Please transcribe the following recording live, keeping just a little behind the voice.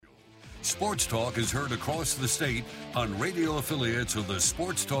Sports Talk is heard across the state on radio affiliates of the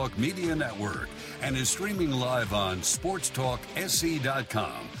Sports Talk Media Network and is streaming live on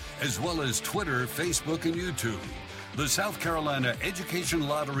sportstalksc.com, as well as Twitter, Facebook, and YouTube. The South Carolina Education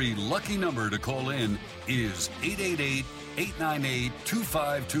Lottery lucky number to call in is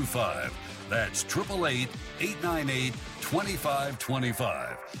 888-898-2525. That's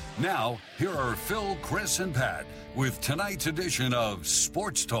 888-898-2525. Now, here are Phil, Chris, and Pat with tonight's edition of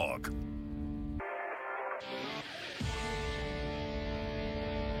Sports Talk.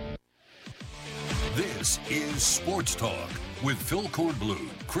 This is Sports Talk with Phil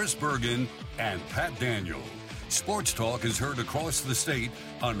Kornbluth, Chris Bergen, and Pat Daniel. Sports Talk is heard across the state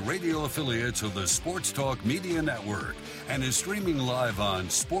on radio affiliates of the Sports Talk Media Network and is streaming live on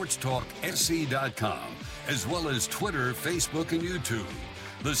sportstalksc.com, as well as Twitter, Facebook, and YouTube.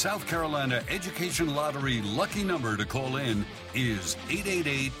 The South Carolina Education Lottery lucky number to call in is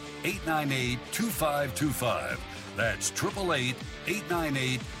 888-898-2525. That's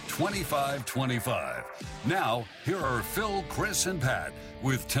 888-898-2525. Now, here are Phil, Chris, and Pat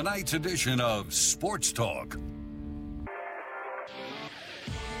with tonight's edition of Sports Talk.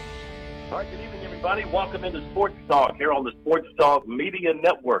 All right, good evening, everybody. Welcome into Sports Talk here on the Sports Talk Media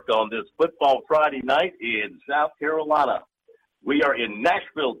Network on this Football Friday night in South Carolina. We are in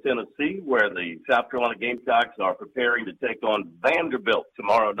Nashville, Tennessee, where the South Carolina Gamecocks are preparing to take on Vanderbilt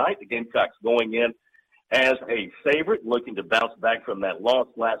tomorrow night. The Gamecocks going in as a favorite, looking to bounce back from that loss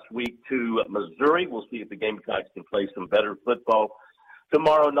last week to Missouri. We'll see if the Gamecocks can play some better football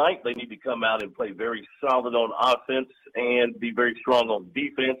tomorrow night. They need to come out and play very solid on offense and be very strong on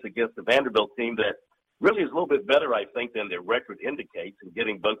defense against the Vanderbilt team that really is a little bit better, I think, than their record indicates. And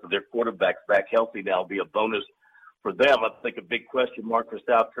getting both of their quarterbacks back healthy now will be a bonus for them. I think a big question mark for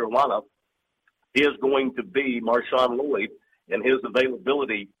South Carolina is going to be Marshawn Lloyd and his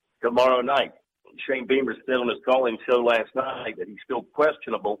availability tomorrow night. Shane Beamer said on his call-in show last night that he's still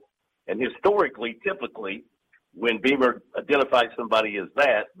questionable. And historically, typically, when Beamer identifies somebody as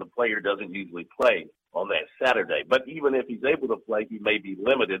that, the player doesn't usually play on that Saturday. But even if he's able to play, he may be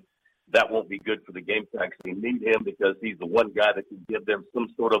limited. That won't be good for the Gamecocks. They need him because he's the one guy that can give them some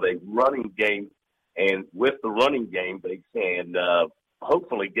sort of a running game. And with the running game, they can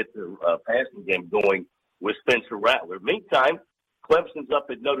hopefully get the passing game going with Spencer Rattler. Meantime, Clemson's up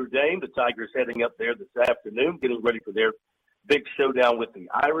at Notre Dame. The Tigers heading up there this afternoon, getting ready for their big showdown with the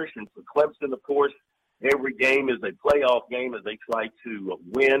Irish. And for Clemson, of course, every game is a playoff game as they try to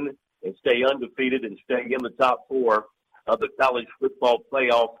win and stay undefeated and stay in the top four of the college football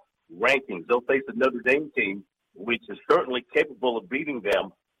playoff rankings. They'll face a Notre Dame team, which is certainly capable of beating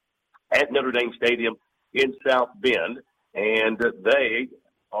them at Notre Dame Stadium in South Bend. And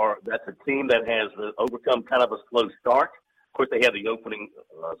that's a team that has overcome kind of a slow start. Of course, they had the opening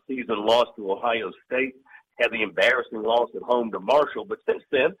season loss to Ohio State, had the embarrassing loss at home to Marshall. But since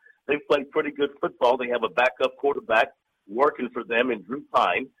then, they've played pretty good football. They have a backup quarterback working for them in Drew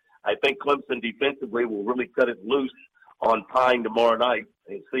Pine. I think Clemson defensively will really cut it loose on Pine tomorrow night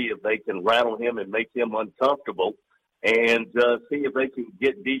and see if they can rattle him and make him uncomfortable and see if they can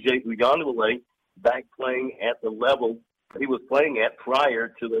get DJ Uiagalelei back playing at the level he was playing at prior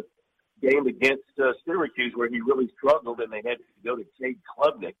to the game against Syracuse, where he really struggled, and they had to go to Cade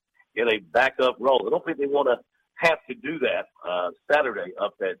Klubnik in a backup role. I don't think they want to have to do that Saturday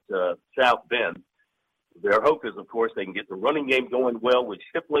up at South Bend. Their hope is, of course, they can get the running game going well with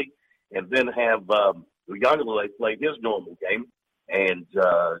Shipley and then have Uiagalelei play his normal game, and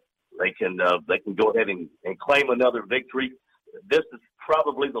they can go ahead and claim another victory. This is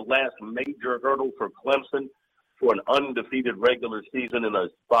probably the last major hurdle for Clemson for an undefeated regular season in a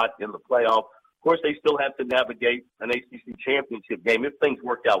spot in the playoff. Of course, they still have to navigate an ACC championship game. If things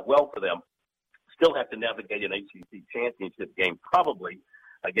work out well for them, still have to navigate an ACC championship game, probably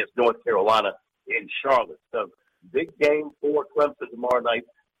against North Carolina in Charlotte. So big game for Clemson tomorrow night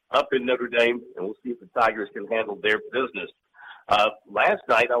up in Notre Dame, and we'll see if the Tigers can handle their business. Last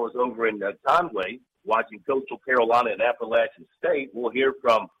night I was over in Conway watching Coastal Carolina and Appalachian State. We'll hear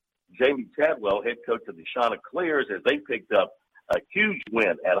from Jamie Chadwell, head coach of the Chanticleers, as they picked up a huge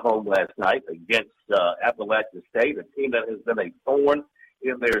win at home last night against Appalachian State, a team that has been a thorn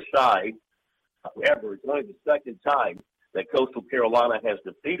in their side. However, it's only the second time that Coastal Carolina has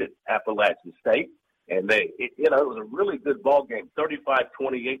defeated Appalachian State, and it was a really good ball game.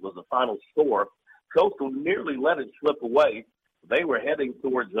 35-28 was the final score. Coastal nearly let it slip away. They were heading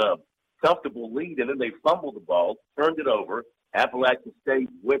towards a comfortable lead, and then they fumbled the ball, turned it over. Appalachian State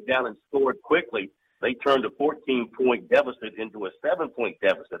went down and scored quickly. They turned a 14-point deficit into a 7-point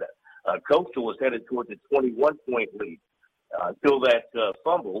deficit. Coastal was headed towards a 21-point lead until that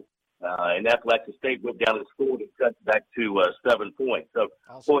fumble and Appalachian State went down and scored and cut back to 7 points. So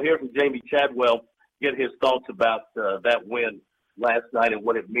awesome. We'll hear from Jamie Chadwell, get his thoughts about that win last night and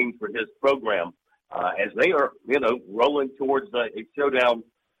what it means for his program as they are, rolling towards a showdown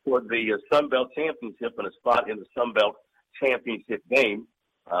for the Sun Belt Championship and a spot in the Sun Belt Championship game.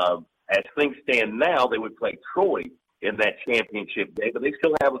 As things stand now, they would play Troy in that championship game, but they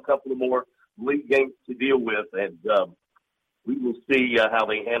still have a couple of more league games to deal with, and we will see how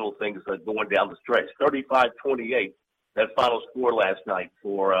they handle things going down the stretch. 35-28, that final score last night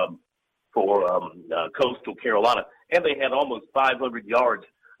for Coastal Carolina, and they had almost 500 yards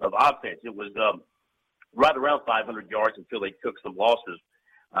of offense. It was right around 500 yards until they took some losses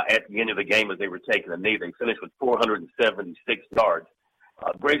at the end of the game as they were taking a knee. They finished with 476 yards.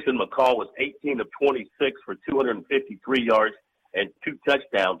 Grayson McCall was 18 of 26 for 253 yards and 2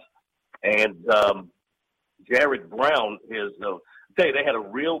 touchdowns. And Jared Brown they had a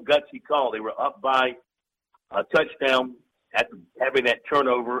real gutsy call. They were up by a touchdown after having that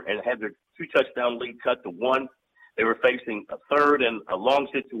turnover and had their 2-touchdown lead cut to 1. They were facing a third and a long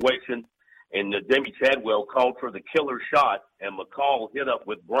situation, and Jamie Chadwell called for the killer shot, and McCall hit up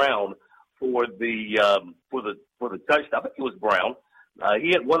with Brown for the touchdown. I think it was Brown. He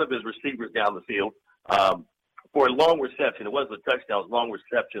had one of his receivers down the field for a long reception. It wasn't a touchdown, it was a long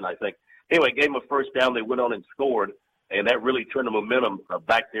reception, I think. Anyway, gave them a first down. They went on and scored, and that really turned the momentum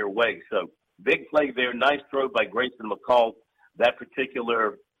back their way. So big play there. Nice throw by Grayson McCall, that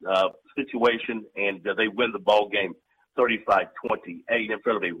particular situation, and they win the ball game 35-28 in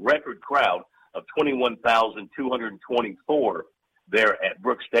front of a record crowd of 21,224 there at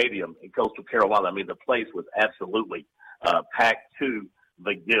Brooks Stadium in Coastal Carolina. I mean, the place was absolutely packed to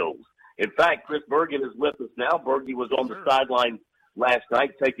the gills. In fact, Chris Bergen is with us now. Bergie was on the sideline last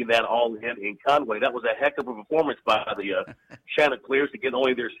night taking that all in Conway. That was a heck of a performance by the Chanticleers to get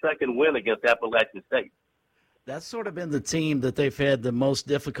only their second win against Appalachian State. That's sort of been the team that they've had the most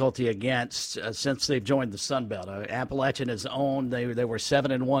difficulty against since they've joined the Sun Belt. Appalachian is owned. They were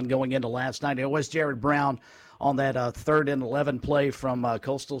 7-1 going into last night. It was Jared Brown on that 3rd and 11 play from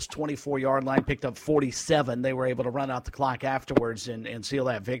Coastal's 24-yard line, picked up 47. They were able to run out the clock afterwards and seal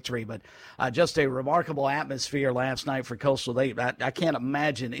that victory. But just a remarkable atmosphere last night for Coastal. I can't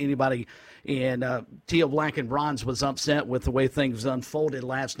imagine anybody in teal, black, and bronze was upset with the way things unfolded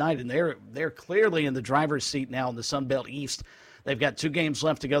last night. And they're clearly in the driver's seat now in the Sun Belt East. They've got 2 games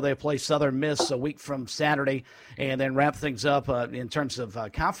left to go. They play Southern Miss a week from Saturday and then wrap things up in terms of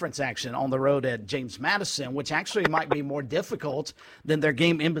conference action on the road at James Madison, which actually might be more difficult than their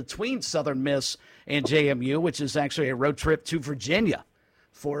game in between Southern Miss and JMU, which is actually a road trip to Virginia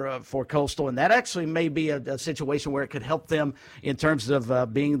for Coastal. And that actually may be a situation where it could help them in terms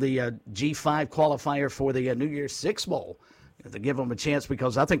of being the G5 qualifier for the New Year's Six Bowl, to give them a chance,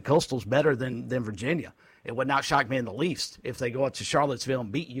 because I think Coastal's better than Virginia. It would not shock me in the least if they go up to Charlottesville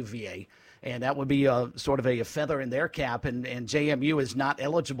and beat UVA, and that would be sort of a feather in their cap. And JMU is not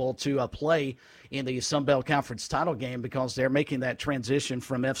eligible to play in the Sun Belt Conference title game because they're making that transition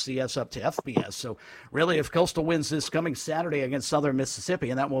from FCS up to FBS. So really, if Coastal wins this coming Saturday against Southern Mississippi,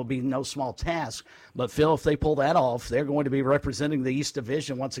 and that will be no small task, but Phil, if they pull that off, they're going to be representing the East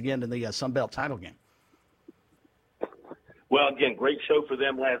Division once again in the Sun Belt title game. Well, again, great show for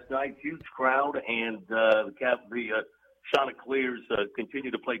them last night. Huge crowd, and the Chanticleers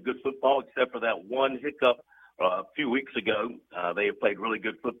continue to play good football, except for that one hiccup a few weeks ago. They have played really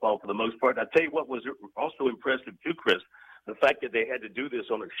good football for the most part. I'll tell you what was also impressive too, Chris, the fact that they had to do this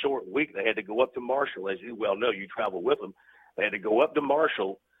on a short week. They had to go up to Marshall. As you well know, you travel with them. They had to go up to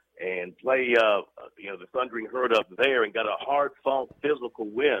Marshall and play the Thundering Herd up there, and got a hard-fought physical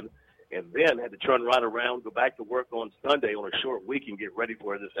win, and then had to turn right around, go back to work on Sunday on a short week and get ready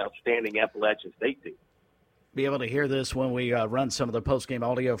for this outstanding Appalachian State team. Be able to hear this when we run some of the post-game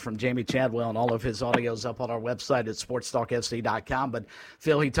audio from Jamie Chadwell, and all of his audios up on our website at sportstalksd.com. But,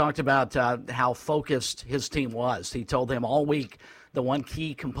 Phil, he talked about how focused his team was. He told them all week the one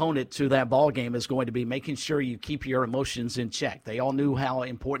key component to that ball game is going to be making sure you keep your emotions in check. They all knew how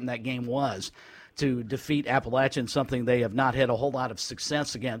important that game was to defeat Appalachian, something they have not had a whole lot of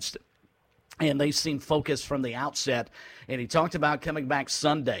success against. And they seemed focused from the outset. And he talked about coming back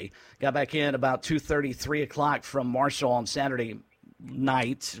Sunday. Got back in about 2:30, 3 o'clock from Marshall on Saturday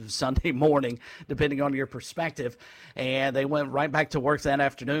night, Sunday morning, depending on your perspective. And they went right back to work that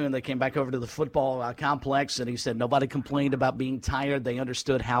afternoon. They came back over to the football complex, and he said nobody complained about being tired. They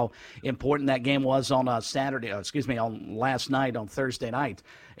understood how important that game was on on last night, on Thursday night.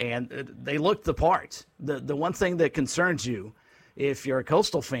 And they looked the part. The one thing that concerns you, if you're a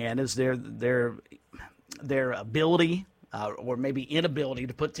Coastal fan, is their ability or maybe inability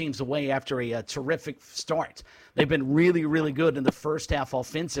to put teams away after a terrific start. They've been really, really good in the first half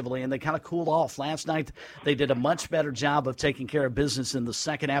offensively, and they kind of cooled off. Last night, they did a much better job of taking care of business in the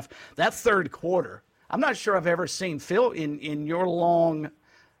second half. That third quarter, I'm not sure I've ever seen, Phil, in your long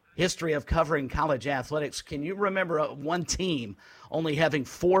history of covering college athletics, can you remember one team only having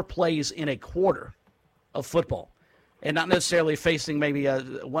 4 plays in a quarter of football and not necessarily facing maybe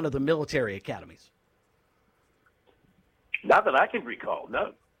one of the military academies? Not that I can recall,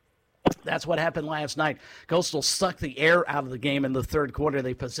 no. That's what happened last night. Coastal sucked the air out of the game in the third quarter.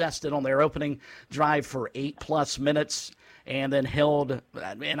 They possessed it on their opening drive for 8+ minutes and then held.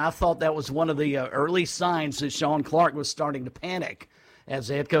 And I thought that was one of the early signs that Sean Clark was starting to panic as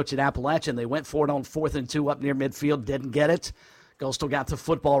the head coach at Appalachian. They went for it on 4th and 2 up near midfield, didn't get it. Coastal got the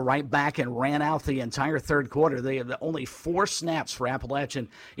football right back and ran out the entire third quarter. They had only 4 snaps for Appalachian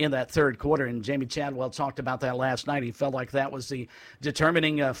in that third quarter, and Jamie Chadwell talked about that last night. He felt like that was the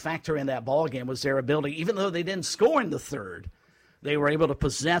determining factor in that ball game, was their ability. Even though they didn't score in the third, they were able to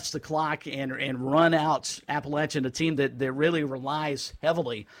possess the clock and run out Appalachian, a team that really relies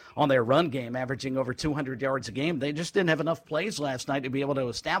heavily on their run game, averaging over 200 yards a game. They just didn't have enough plays last night to be able to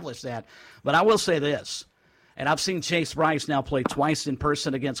establish that. But I will say this. And I've seen Chase Bryce now play twice in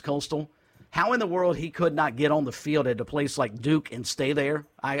person against Coastal. How in the world he could not get on the field at a place like Duke and stay there?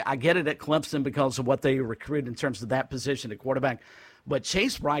 I get it at Clemson because of what they recruit in terms of that position at quarterback. But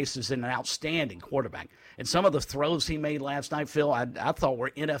Chase Bryce is an outstanding quarterback. And some of the throws he made last night, Phil, I thought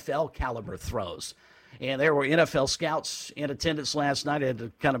were NFL caliber throws. And there were NFL scouts in attendance last night. I had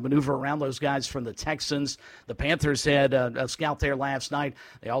to kind of maneuver around those guys from the Texans. The Panthers had a scout there last night.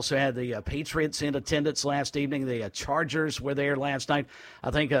 They also had the Patriots in attendance last evening. The Chargers were there last night. I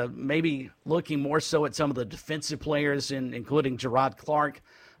think maybe looking more so at some of the defensive players, including Gerard Clark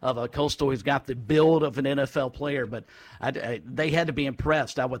of Coastal, who's got the build of an NFL player. But they had to be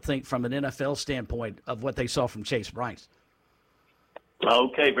impressed, I would think, from an NFL standpoint of what they saw from Chase Bryce.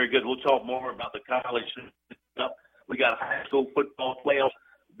 Okay, very good. We'll talk more about the college stuff. We got high school football playoffs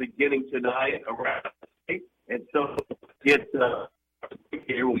beginning tonight around the state. And so get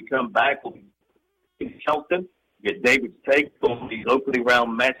here when we come back, we'll be in Shelton, get David's take on these opening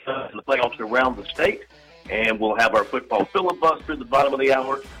round matchups in the playoffs around the state. And we'll have our football filibuster at the bottom of the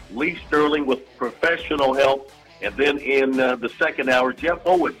hour. Lee Sterling with professional help. And then in the second hour, Jeff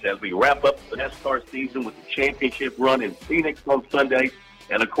Owens as we wrap up the NASCAR season with the championship run in Phoenix on Sunday.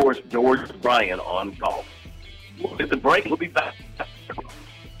 And, of course, George Bryan on golf. We'll get the break. We'll be back.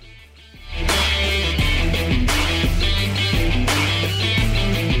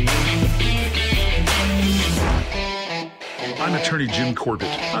 I'm attorney Jim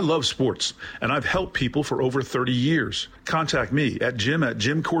Corbett. I love sports, and I've helped people for over 30 years. Contact me at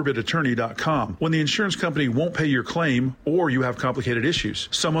jim@jimcorbettattorney.com when the insurance company won't pay your claim or you have complicated issues.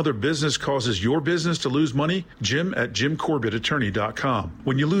 Some other business causes your business to lose money, jim@jimcorbettattorney.com.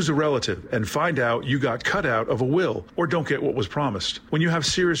 When you lose a relative and find out you got cut out of a will or don't get what was promised. When you have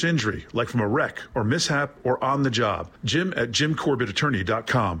serious injury, like from a wreck or mishap or on the job,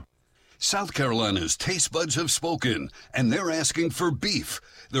 jim@jimcorbettattorney.com. South Carolina's taste buds have spoken, and they're asking for beef.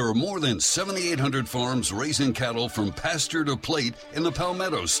 There are more than 7,800 farms raising cattle from pasture to plate in the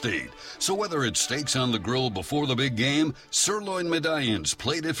Palmetto State. So whether it's steaks on the grill before the big game, sirloin medallions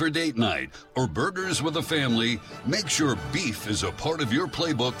plated for date night, or burgers with a family, make sure beef is a part of your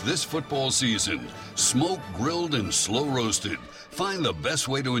playbook this football season. Smoked, grilled, and slow roasted. Find the best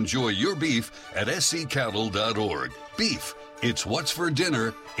way to enjoy your beef at sccattle.org. Beef. It's what's for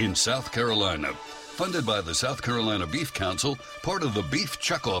dinner in South Carolina. Funded by the South Carolina Beef Council, part of the Beef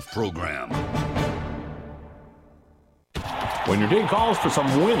Checkoff program. When your day calls for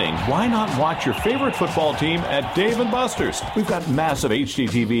some winning, why not watch your favorite football team at Dave & Buster's? We've got massive HD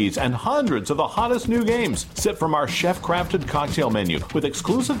TVs and hundreds of the hottest new games. Sip from our chef-crafted cocktail menu with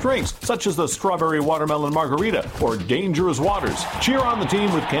exclusive drinks such as the Strawberry Watermelon Margarita or Dangerous Waters. Cheer on the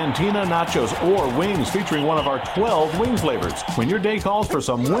team with Cantina Nachos or wings featuring one of our 12 wing flavors. When your day calls for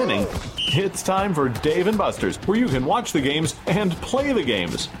some winning, it's time for Dave & Buster's, where you can watch the games and play the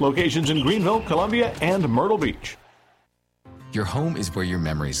games. Locations in Greenville, Columbia, and Myrtle Beach. Your home is where your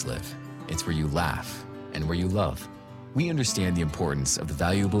memories live. It's where you laugh and where you love. We understand the importance of the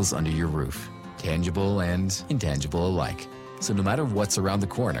valuables under your roof, tangible and intangible alike. So no matter what's around the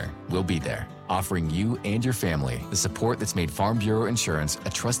corner, we'll be there, offering you and your family the support that's made Farm Bureau Insurance a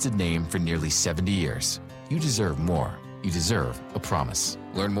trusted name for nearly 70 years. You deserve more. You deserve a promise.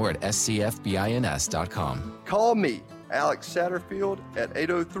 Learn more at scfbins.com. Call me, Alex Satterfield, at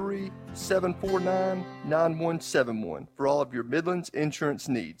 888-749-9171 for all of your Midlands insurance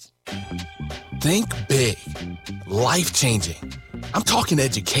needs. Think big. Life-changing. I'm talking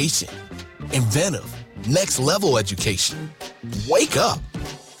education. Inventive. Next-level education. Wake up.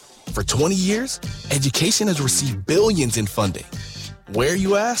 For 20 years, education has received billions in funding. Where,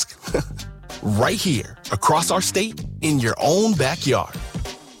 you ask? Right here, across our state, in your own backyard.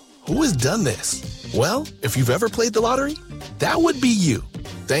 Who has done this? Well, if you've ever played the lottery, that would be you.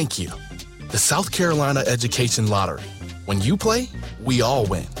 Thank you. The South Carolina Education Lottery. When you play, we all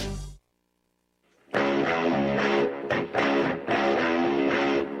win.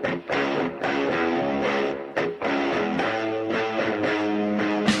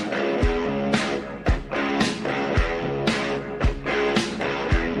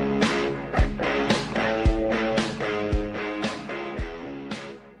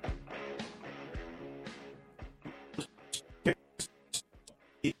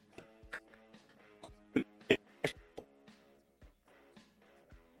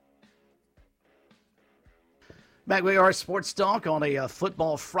 Back we are, Sports Talk on a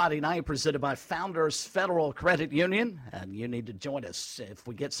football Friday night presented by Founders Federal Credit Union. And you need to join us. If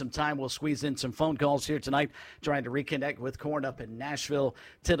we get some time, we'll squeeze in some phone calls here tonight, trying to reconnect with Corn up in Nashville,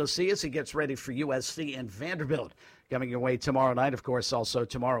 Tennessee, as he gets ready for USC and Vanderbilt. Coming your way tomorrow night, of course, also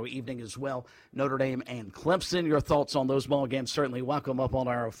tomorrow evening as well, Notre Dame and Clemson. Your thoughts on those ball games certainly welcome up on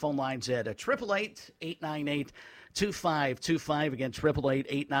our phone lines at 888-898-2525. Again,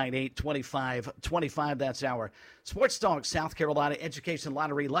 888-898-2525. That's our Sports Talk South Carolina Education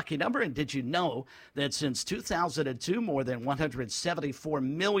Lottery lucky number. And did you know that since 2002, more than $174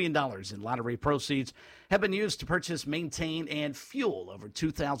 million in lottery proceeds have been used to purchase, maintain, and fuel over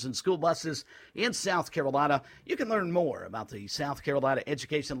 2,000 school buses in South Carolina? You can learn more about the South Carolina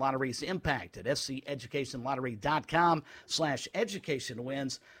Education Lottery's impact at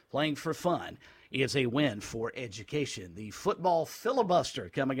sceducationlottery.com/educationwins. Playing for fun is a win for education. The football filibuster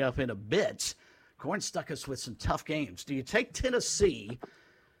coming up in a bit. Corn stuck us with some tough games. Do you take Tennessee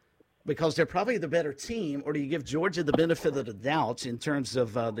because they're probably the better team, or do you give Georgia the benefit of the doubt in terms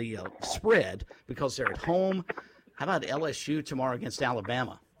of the spread because they're at home? How about LSU tomorrow against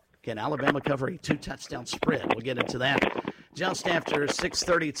Alabama? Can Alabama cover a 2-touchdown spread? We'll get into that just after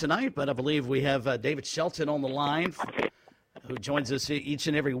 6:30 tonight, but I believe we have David Shelton on the line, who joins us each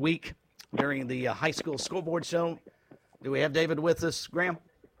and every week during the high school scoreboard show. Do we have David with us, Graham?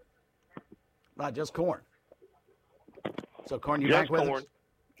 Not just Corn. So, Corn, you back with us?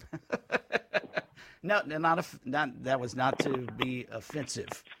 No, that was not to be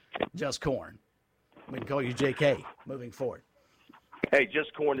offensive. Just Corn. We can call you JK moving forward. Hey,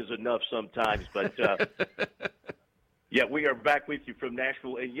 just Corn is enough sometimes, but yeah, we are back with you from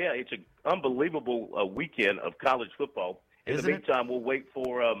Nashville, and yeah, it's an unbelievable weekend of college football. In the meantime, we'll wait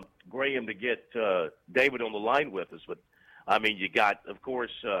for Graham to get David on the line with us. But, I mean, you got, of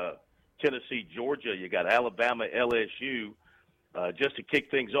course, Tennessee, Georgia. You got Alabama, LSU. Just to kick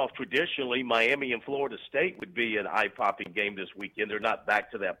things off, traditionally, Miami and Florida State would be an eye-popping game this weekend. They're not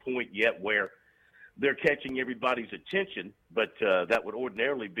back to that point yet where they're catching everybody's attention, but that would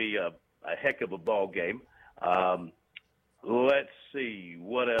ordinarily be a heck of a ball game. Let's see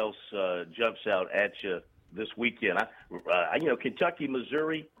what else jumps out at you this weekend. Kentucky,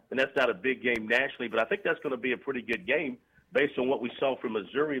 Missouri, and that's not a big game nationally, but I think that's going to be a pretty good game based on what we saw from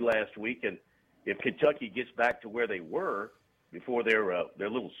Missouri last week. And if Kentucky gets back to where they were before their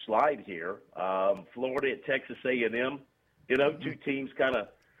little slide here, Florida at Texas A&M, two teams kind of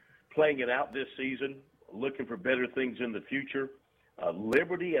playing it out this season, looking for better things in the future.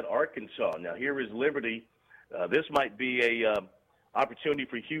 Liberty at Arkansas. Now, here is Liberty. This might be a opportunity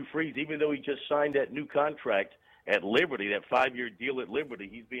for Hugh Freeze, even though he just signed that new contract at Liberty, that 5-year deal at Liberty.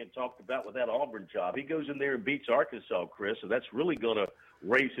 He's being talked about with that Auburn job. He goes in there and beats Arkansas, Chris, so that's really going to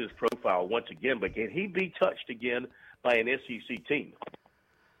raise his profile once again. But can he be touched again by an SEC team?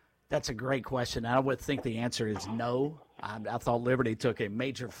 That's a great question. I would think the answer is no. I thought Liberty took a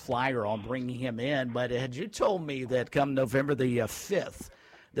major flyer on bringing him in, but had you told me that come November the 5th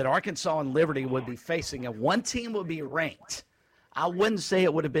that Arkansas and Liberty would be facing and one team would be ranked, I wouldn't say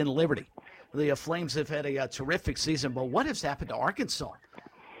it would have been Liberty. The Flames have had a terrific season, but what has happened to Arkansas?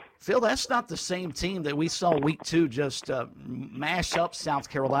 Phil, that's not the same team that we saw week 2 just mash up South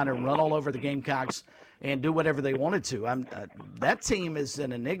Carolina and run all over the Gamecocks and do whatever they wanted to. That team is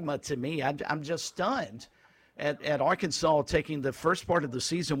an enigma to me. I'm just stunned at Arkansas taking the first part of the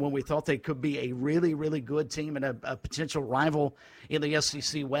season when we thought they could be a really, really good team and a potential rival in the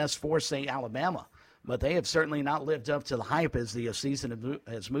SEC West for, say, Alabama. But they have certainly not lived up to the hype as the season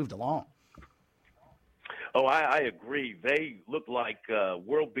has moved along. Oh, I agree. They look like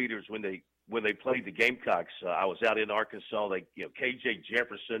world beaters when they played the Gamecocks. I was out in Arkansas. KJ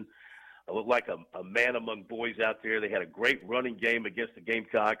Jefferson looked like a man among boys out there. They had a great running game against the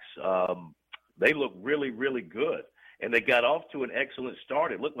Gamecocks. They looked really, really good, and they got off to an excellent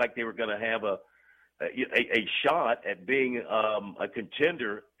start. It looked like they were going to have a shot at being a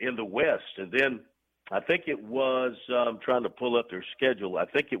contender in the West. And then I think it was trying to pull up their schedule. I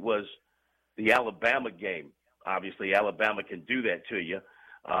think it was the Alabama game. Obviously, Alabama can do that to you.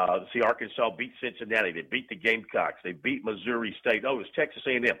 Arkansas beat Cincinnati. They beat the Gamecocks. They beat Missouri State. Oh, it was Texas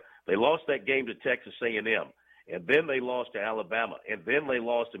A&M. They lost that game to Texas A&M, and then they lost to Alabama, and then they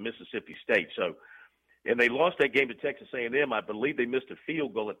lost to Mississippi State. And they lost that game to Texas A&M. I believe they missed a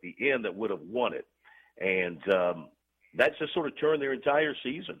field goal at the end that would have won it. And that just sort of turned their entire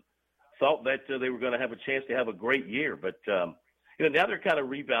season. Thought that they were going to have a chance to have a great year. But, now they're kind of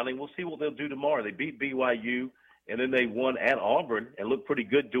rebounding. We'll see what they'll do tomorrow. They beat BYU, and then they won at Auburn and looked pretty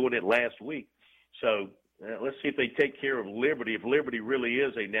good doing it last week. So let's see if they take care of Liberty. If Liberty really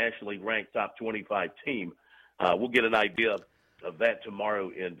is a nationally ranked top 25 team, we'll get an idea of that tomorrow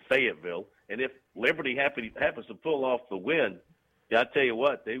in Fayetteville. And if Liberty happens to pull off the win, I tell you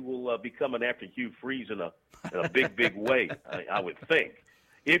what, they will be coming after Hugh Freeze in a big, big way, I would think,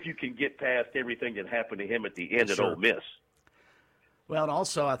 if you can get past everything that happened to him at the end at Ole Miss. Well, and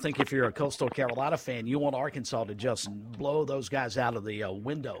also I think if you're a Coastal Carolina fan, you want Arkansas to just blow those guys out of the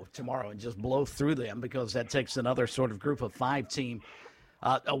window tomorrow and just blow through them, because that takes another sort of group of 5 team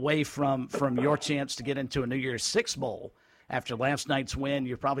away from your chance to get into a New Year's Six Bowl. After last night's win,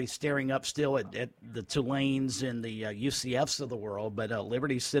 you're probably staring up still at the Tulanes and the UCFs of the world, but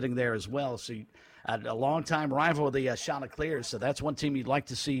Liberty's sitting there as well. So a long-time rival of the Chanticleers, so that's one team you'd like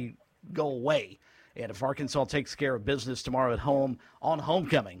to see go away. And if Arkansas takes care of business tomorrow at home on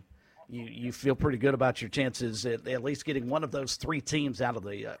homecoming, you feel pretty good about your chances at least getting one of those 3 teams out of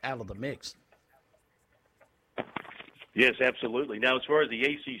the mix. Yes, absolutely. Now, as far as the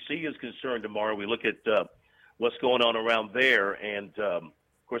ACC is concerned tomorrow, we look at what's going on around there. And, of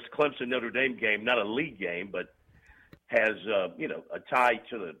course, the Clemson-Notre Dame game, not a league game, but has, a tie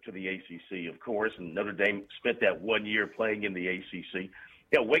to the ACC, of course. And Notre Dame spent that 1 year playing in the ACC.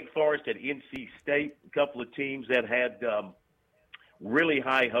 Wake Forest at NC State, a couple of teams that had really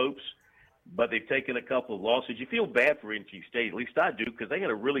high hopes, but they've taken a couple of losses. You feel bad for NC State, at least I do, because they had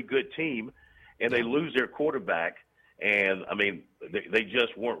a really good team, and they lose their quarterback. And, they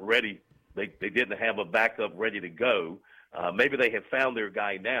just weren't ready. They didn't have a backup ready to go. Maybe they have found their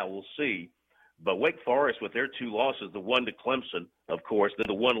guy now. We'll see. But Wake Forest, with their 2 losses, the one to Clemson, of course, then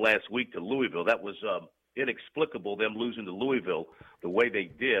the one last week to Louisville, that was inexplicable, them losing to Louisville the way they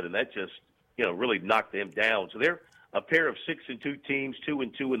did, and that just, really knocked them down. So they're a pair of 6-2 teams,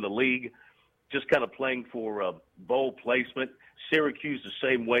 2-2 in the league, just kind of playing for bowl placement. Syracuse the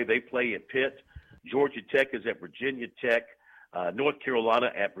same way. They play at Pitt. Georgia Tech is at Virginia Tech. North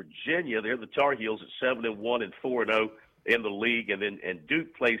Carolina at Virginia. They're the Tar Heels at 7-1 and 4-0 in the league. And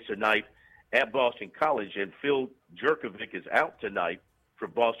Duke plays tonight at Boston College, and Phil Jurkovec is out tonight for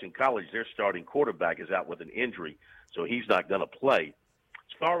Boston College. Their starting quarterback is out with an injury, so he's not going to play.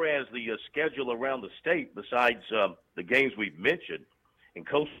 As far as the schedule around the state, besides the games we've mentioned, and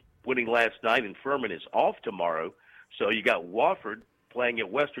Coastal winning last night, and Furman is off tomorrow, so you got Wofford playing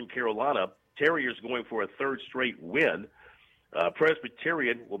at Western Carolina. Terriers going for a 3rd straight win.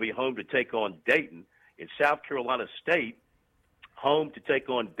 Presbyterian will be home to take on Dayton. In South Carolina State, home to take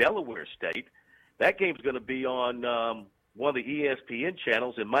on Delaware State. That game's going to be on one of the ESPN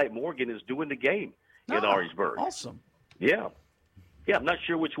channels, and Mike Morgan is doing the game in Orangeburg. Awesome. Yeah, I'm not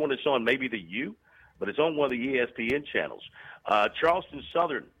sure which one it's on, maybe the U, but it's on one of the ESPN channels. Charleston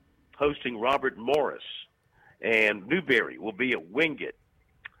Southern hosting Robert Morris, and Newberry will be at Wingate.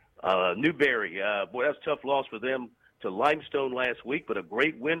 Newberry, boy, that's a tough loss for them to Limestone last week, but a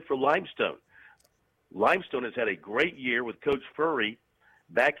great win for Limestone. Limestone has had a great year with Coach Furry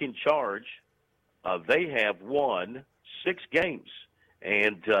back in charge. They have won 6 games,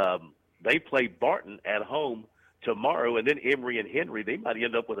 and they play Barton at home tomorrow, and then Emory and Henry. They might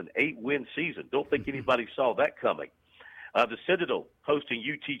end up with an 8-win season. Don't think anybody saw that coming. The Citadel hosting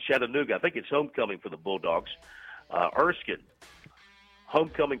UT Chattanooga. I think it's homecoming for the Bulldogs. Erskine,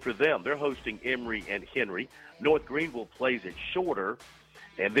 homecoming for them. They're hosting Emory and Henry. North Greenville plays at Shorter,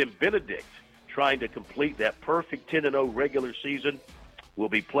 and then Benedict, trying to complete that perfect 10-0 regular season, will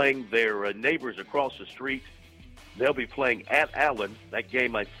be playing their neighbors across the street. They'll be playing at Allen. That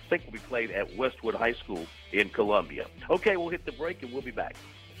game, I think, will be played at Westwood High School in Columbia. Okay, we'll hit the break, and we'll be back.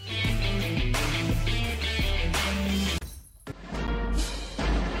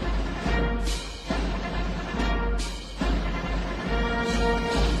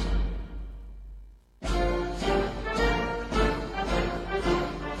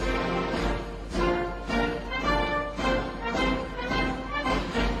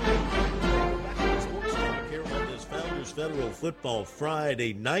 Federal Football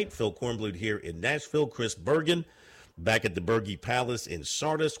Friday night. Phil Kornblut here in Nashville. Chris Bergen back at the Berge Palace in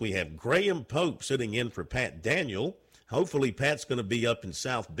Sardis. We have Graham Pope sitting in for Pat Daniel. Hopefully Pat's going to be up in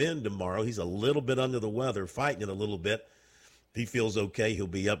South Bend tomorrow. He's a little bit under the weather, fighting it a little bit. If he feels okay, he'll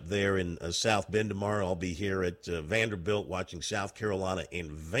be up there in South Bend tomorrow. I'll be here at Vanderbilt watching South Carolina in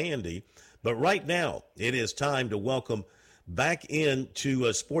Vandy. But right now, it is time to welcome back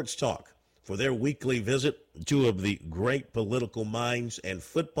into Sports Talk for their weekly visit two of the great political minds and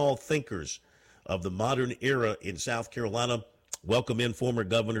football thinkers of the modern era in South Carolina. Welcome in former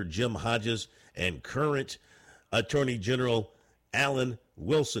Governor Jim Hodges and current Attorney General Alan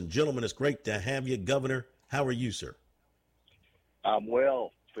Wilson. Gentlemen, it's great to have you. Governor, how are you, sir? I'm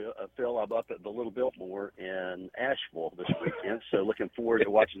well, Phil. I'm up at the Little Biltmore in Asheville this weekend, so looking forward to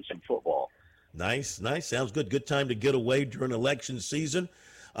watching some football. Nice. Sounds good. Good time to get away during election season.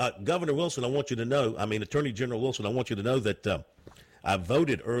 Governor Wilson, Attorney General Wilson, I want you to know that I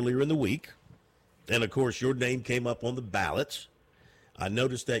voted earlier in the week, and, of course, your name came up on the ballots. I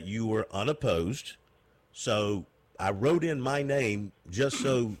noticed that you were unopposed, so I wrote in my name just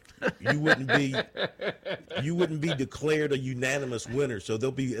so you wouldn't be declared a unanimous winner. So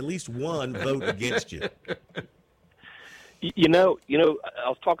there'll be at least one vote against you. You know, I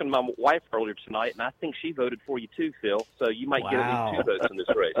was talking to my wife earlier tonight, and I think she voted for you too, Phil. So you might get at least 2 votes in this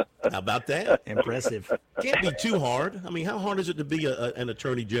race. How about that? Impressive. Can't be too hard. I mean, how hard is it to be an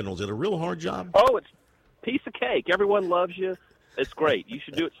attorney general? Is it a real hard job? Oh, it's a piece of cake. Everyone loves you. It's great. You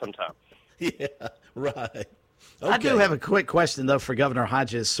should do it sometime. Yeah, right. Okay. I do have a quick question, though, for Governor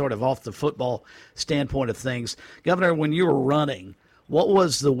Hodges, sort of off the football standpoint of things. Governor, when you were running, what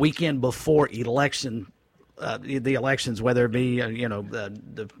was the weekend before election, the elections, whether it be,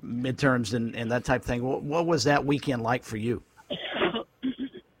 the midterms and that type of thing? What was that weekend like for you?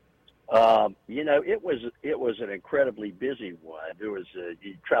 It was an incredibly busy one. There was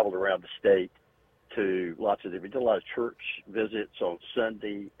you traveled around the state to lots of different, did a lot of church visits on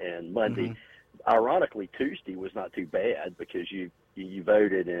Sunday and Monday. Mm-hmm. Ironically, Tuesday was not too bad because you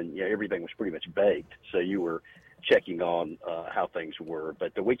voted and everything was pretty much baked. So you were checking on how things were.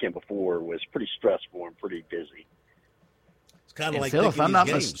 But the weekend before was pretty stressful and pretty busy. It's kind of like Phil, picking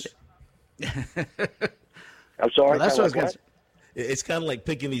these games. I'm sorry. Well, that's what I was going to say. It's kind of like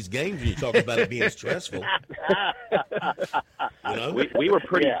picking these games when you talk about it being stressful. We were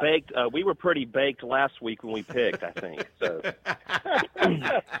pretty baked. We were pretty baked last week when we picked, I think. So.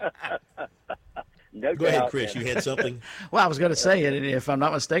 No Go ahead, Chris. You had something? Well, I was going to say, and if I'm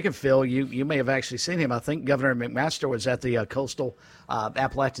not mistaken, Phil, you may have actually seen him. I think Governor McMaster was at the Coastal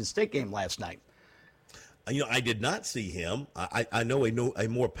Appalachian State game last night. I did not see him. I know a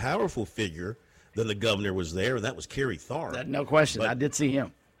more powerful figure than the governor was there, and that was Kerry Tharp. No question. I did see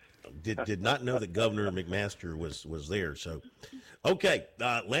him. Did not know that Governor McMaster was there. So, okay,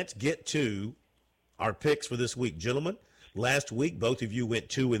 let's get to our picks for this week. Gentlemen, last week, both of you went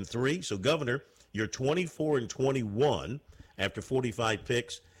 2-3. So, Governor, you're 24-21 after 45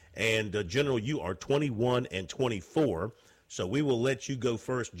 picks. And, General, you are 21-24. So we will let you go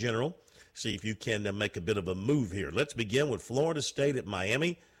first, General. See if you can make a bit of a move here. Let's begin with Florida State at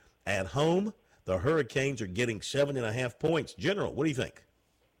Miami. At home, the Hurricanes are getting 7.5 points. General, what do you think?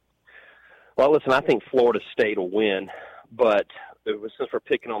 Well, listen, I think Florida State will win, but since we're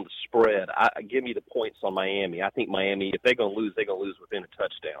picking on the spread, give me the points on Miami. I think Miami, if they're going to lose, they're going to lose within a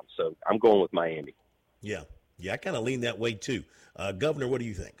touchdown. So I'm going with Miami. Yeah, I kind of lean that way too. Governor, what do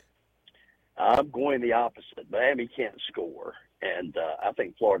you think? I'm going the opposite. Miami can't score, and I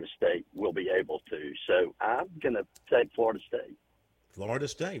think Florida State will be able to. So I'm going to take Florida State. Florida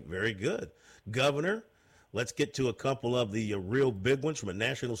State, very good. Governor, let's get to a couple of the real big ones from a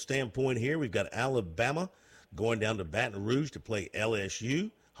national standpoint here. We've got Alabama going down to Baton Rouge to play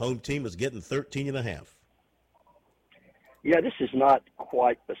LSU. Home team is getting 13.5. Yeah, this is not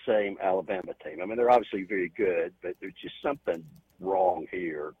quite the same Alabama team. I mean, they're obviously very good, but there's just something wrong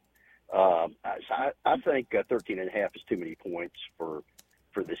here. I think 13.5 is too many points for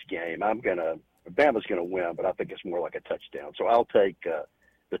this game. Bama's going to win, but I think it's more like a touchdown. So I'll take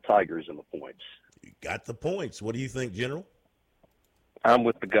the Tigers and the points. You got the points. What do you think, General? I'm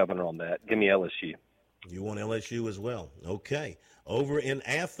with the governor on that. Give me LSU. You want LSU as well. Okay. Over in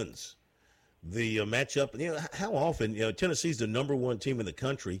Athens, the matchup, how often, Tennessee's the number one team in the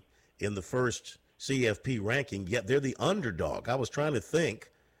country in the first CFP ranking, yet they're the underdog. I was trying to think.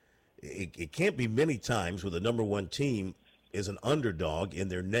 It can't be many times where the number one team is an underdog in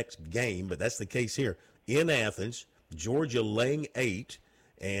their next game, but that's the case here. In Athens, Georgia laying 8.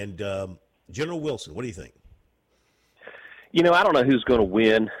 And General Wilson, what do you think? I don't know who's going to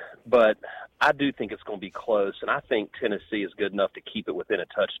win, but I do think it's going to be close, and I think Tennessee is good enough to keep it within a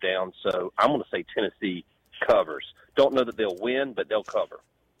touchdown. So I'm going to say Tennessee covers. Don't know that they'll win, but they'll cover.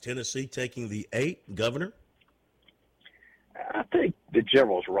 Tennessee taking the 8. Governor? I think the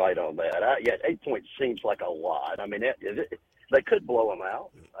general's right on that. 8 points seems like a lot. I mean, they could blow them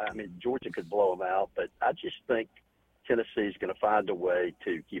out. I mean, Georgia could blow them out, but I just think Tennessee's going to find a way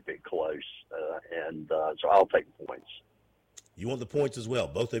to keep it close, so I'll take the points. You want the points as well.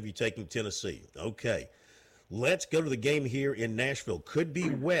 Both of you taking Tennessee. Okay. Let's go to the game here in Nashville. Could be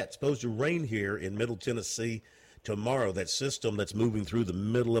wet. Supposed to rain here in Middle Tennessee tomorrow. That system that's moving through the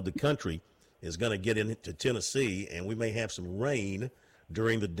middle of the country is going to get into Tennessee, and we may have some rain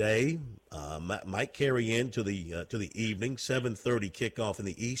during the day. Might carry into the evening. 7:30 kickoff in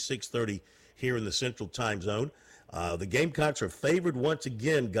the East, 6:30 here in the Central Time Zone. The Gamecocks are favored once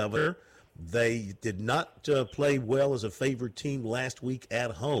again, Governor. They did not play well as a favored team last week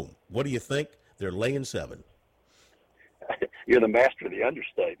at home. What do you think? They're laying 7. You're the master of the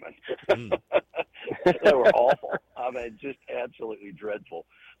understatement. They were awful. I mean, just absolutely dreadful.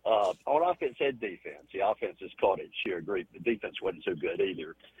 On offense and defense. The offense has caught its share of grief. The defense wasn't so good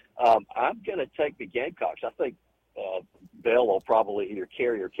either. I'm going to take the Gamecocks. I think Bell will probably either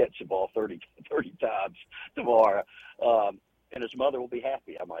carry or catch the ball 30 times tomorrow. And his mother will be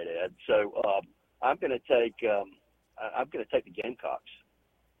happy, I might add. So I'm going to take the Gamecocks.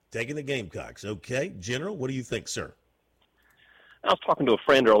 Taking the Gamecocks. Okay. General, what do you think, sir? I was talking to a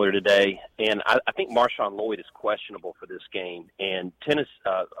friend earlier today, and I think Marshawn Lloyd is questionable for this game. And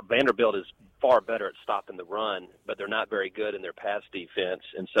Vanderbilt is far better at stopping the run, but they're not very good in their pass defense.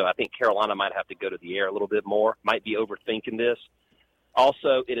 And so I think Carolina might have to go to the air a little bit more, might be overthinking this.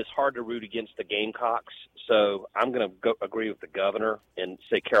 Also, it is hard to root against the Gamecocks, so I'm going to agree with the Governor and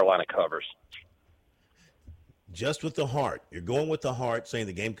say Carolina covers. Just with the heart. You're going with the heart, saying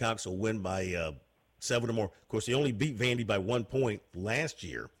the Gamecocks will win by 7 or more. Of course, they only beat Vandy by 1 point last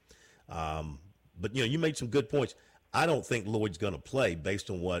year. But, you made some good points. I don't think Lloyd's going to play based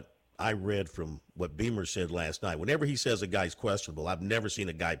on what I read from what Beamer said last night. Whenever he says a guy's questionable, I've never seen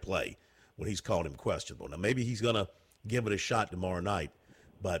a guy play when he's called him questionable. Now, maybe he's going to give it a shot tomorrow night,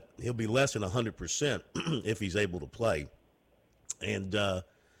 but he'll be less than 100% if he's able to play. And, I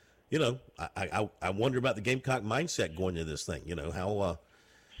wonder about the Gamecock mindset going into this thing.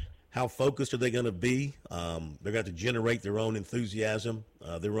 How focused are they going to be? They're going to generate their own enthusiasm,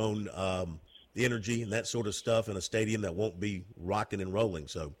 their own energy and that sort of stuff in a stadium that won't be rocking and rolling.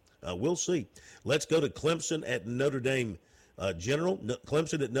 So we'll see. Let's go to Clemson at Notre Dame. General,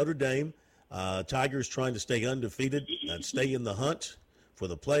 Clemson at Notre Dame. Tigers trying to stay undefeated and stay in the hunt for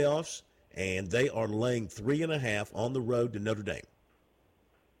the playoffs, and they are laying 3.5 on the road to Notre Dame.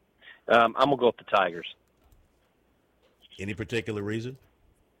 I'm going to go with the Tigers. Any particular reason?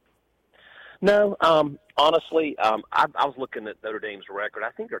 No, honestly, I was looking at Notre Dame's record. I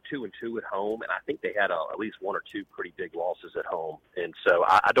think they're 2-2 at home, and I think they had at least 1 or 2 pretty big losses at home. And so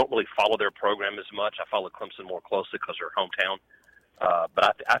I don't really follow their program as much. I follow Clemson more closely because they're hometown.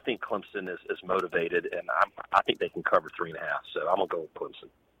 But I think Clemson is motivated, and I think they can cover 3.5. So I'm going to go with Clemson.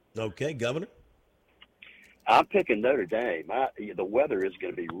 Okay, Governor? I'm picking Notre Dame. The weather is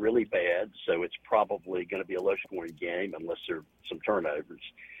going to be really bad, so it's probably going to be a low-scoring game unless there are some turnovers.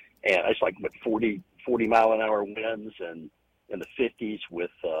 And it's like 40-mile-an-hour winds and in the 50s with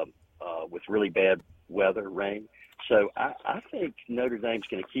really bad weather, rain. So I think Notre Dame's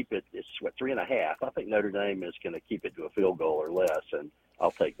going to keep it. It's 3.5. I think Notre Dame is going to keep it to a field goal or less, and I'll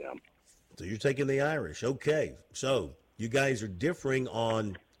take them. So you're taking the Irish. Okay. So you guys are differing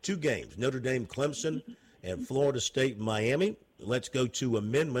on 2 games, Notre Dame, Clemson, and Florida State, Miami. Let's go to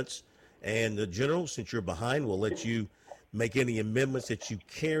amendments. And the General, since you're behind, we'll let you make any amendments that you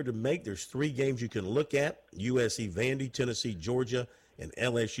care to make. There's 3 games you can look at: USC, Vandy, Tennessee, Georgia, and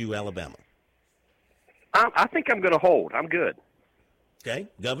LSU, Alabama. I think I'm going to hold. I'm good. Okay,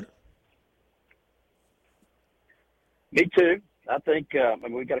 Governor? Me too. I think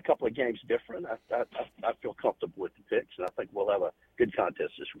we've got a couple of games different. I feel comfortable with the picks, and I think we'll have a good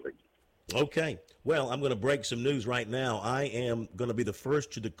contest this week. Okay. Well, I'm going to break some news right now. I am going to be the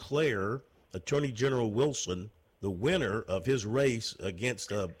first to declare Attorney General Wilson the winner of his race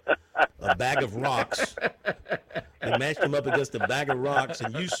against a bag of rocks. They matched him up against a bag of rocks,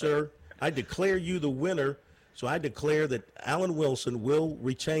 and you, sir, I declare you the winner. So I declare that Alan Wilson will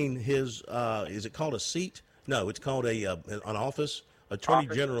retain his, is it called a seat? No, it's called an office, Attorney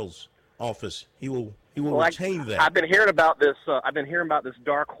General's office. He will retain that. I've been hearing about this.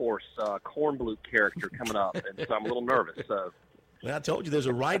 Dark Horse Kornblut character coming up, and so I'm a little nervous. So, well, I told you there's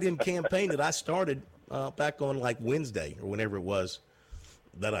a write-in campaign that I started back on like Wednesday or whenever it was,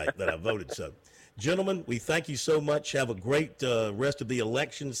 that I voted so. Gentlemen, we thank you so much. Have a great rest of the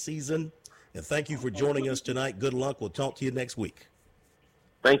election season, and thank you for joining us tonight. Good luck. We'll talk to you next week.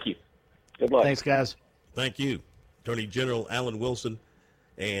 Thank you. Good luck. Thanks, guys. Thank you. Attorney General Alan Wilson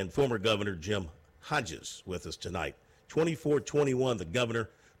and former Governor Jim Hodges with us tonight. 24-21, the governor,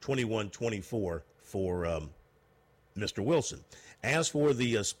 21-24 for Mr. Wilson. As for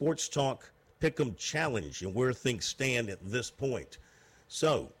the Sports Talk Pick'em Challenge and where things stand at this point.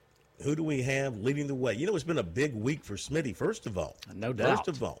 So, who do we have leading the way? You know, it's been a big week for Smitty, first of all. No doubt. First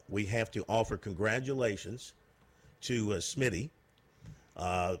of all, we have to offer congratulations to Smitty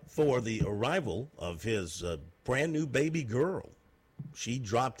for the arrival of his brand new baby girl. She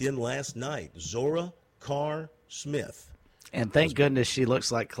dropped in last night, Zora Carr Smith. And thank goodness she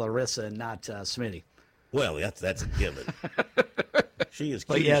looks like Clarissa and not Smitty. Well, that's a given. She is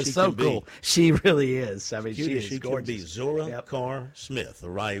cute. But yeah, so cool. She really is. I mean, cute she as is she gorgeous. Can be. Zora Carr Smith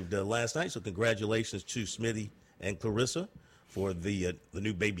arrived last night, so congratulations to Smitty and Clarissa for the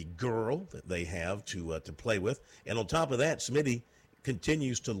new baby girl that they have to play with. And on top of that, Smitty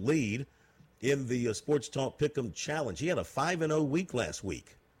continues to lead in the Sports Talk Pick'em Challenge. He had a 5-0 week last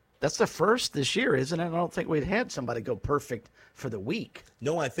week. That's the first this year, isn't it? I don't think we'd had somebody go perfect for the week.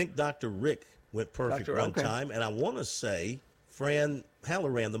 No, I think Dr. Rick went perfect one time, and I want to say Fran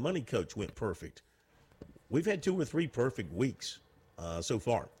Halloran, the money coach, went perfect. We've had 2 or 3 perfect weeks so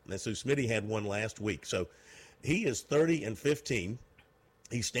far. And so Smitty had one last week. So he is 30-15.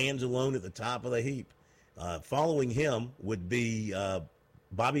 He stands alone at the top of the heap. Following him would be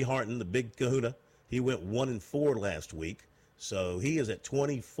Bobby Harton, the big kahuna. He went 1-4 last week. So he is at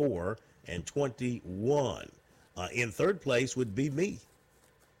 24-21. In third place would be me,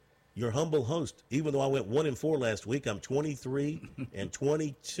 your humble host. Even though I went 1-4 last week, I'm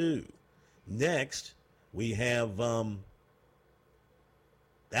 23-22. Next, we have Alan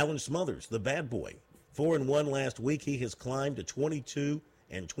Smothers, the bad boy. 4-1 last week. He has climbed to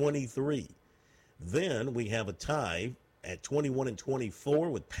 22-23. Then we have a tie at 21-24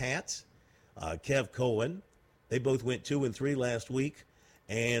 with Pat, Kev Cohen. They both went 2-3 last week.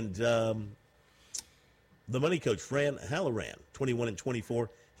 And the money coach, Fran Halloran, 21-24.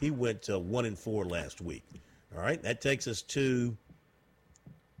 He went 1-4 last week. All right, that takes us to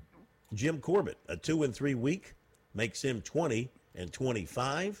Jim Corbett. A 2-3 week makes him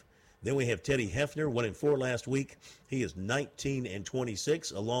 20-25. Then we have Teddy Hefner, 1-4 last week. He is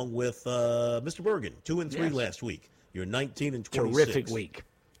 19-26, along with Mr. Bergen, 2-3 last week. You're 19-26.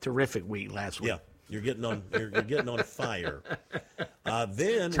 Terrific week last week. Yeah, you're getting on. You're getting on fire.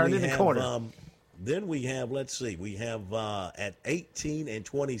 Then turn in the corner. Then we have, let's see, we have at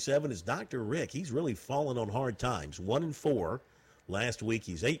 18-27 is Dr. Rick. He's really fallen on hard times. 1-4 last week.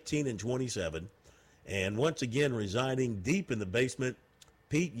 He's 18-27. And once again, residing deep in the basement,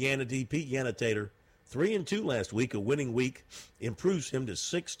 Pete Yanitator, 3-2 last week, a winning week, improves him to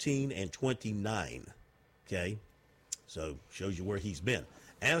 16-29. Okay, so shows you where he's been.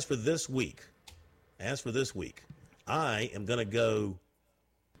 As for this week, I am going to go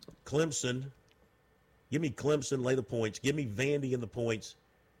Clemson. Give me Clemson, lay the points. Give me Vandy in the points.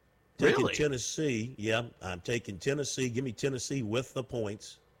 Taking Really? Tennessee. Yeah, I'm taking Tennessee. Give me Tennessee with the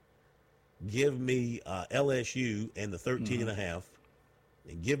points. Give me LSU and the 13.5.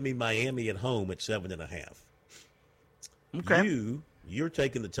 And give me Miami at home at 7.5. Okay. You're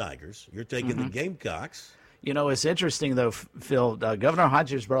taking the Tigers. You're taking the Gamecocks. You know, it's interesting, though, Phil. Governor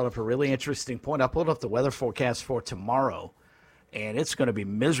Hodges brought up a really interesting point. I pulled up the weather forecast for tomorrow, and it's going to be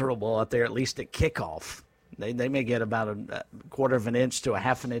miserable out there, at least at kickoff. They may get about a quarter of an inch to a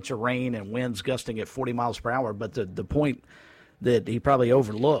half an inch of rain and winds gusting at 40 miles per hour. But the point that he probably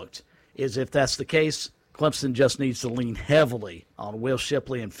overlooked is if that's the case, Clemson just needs to lean heavily on Will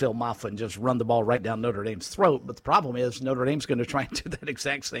Shipley and Phil Maffa and just run the ball right down Notre Dame's throat. But the problem is Notre Dame's going to try and do that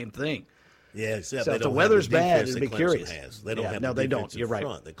exact same thing. Yeah, except so they if don't the weather's have the bad, defense it'd be that Clemson curious. has. They don't have no, the they don't. defensive You're right.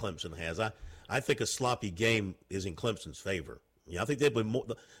 front that Clemson has. I think a sloppy game is in Clemson's favor. Yeah, I think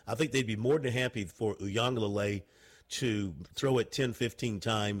they'd be more than happy for Uiagalelei to throw it 10, 15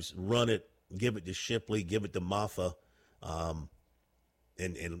 times, run it, give it to Shipley, give it to Maffa,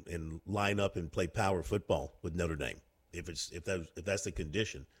 and line up and play power football with Notre Dame if that's the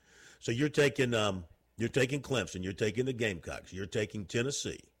condition. So you're taking Clemson, you're taking the Gamecocks, you're taking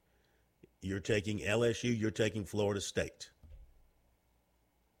Tennessee, you're taking LSU, you're taking Florida State.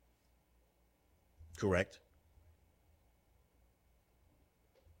 Correct?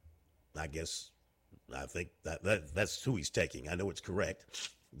 I think that's who he's taking. I know it's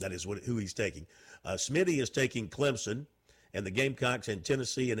correct. That is who he's taking. Smitty is taking Clemson and the Gamecocks and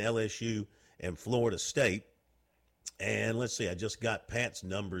Tennessee and LSU and Florida State. And let's see, I just got Pat's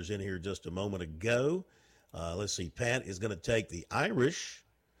numbers in here just a moment ago. Let's see, Pat is going to take the Irish.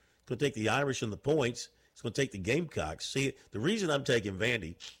 Going to take the Irish and the points. He's going to take the Gamecocks. See, the reason I'm taking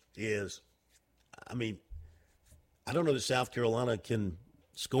Vandy is, I don't know that South Carolina can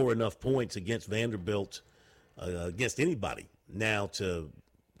score enough points against Vanderbilt, against anybody now to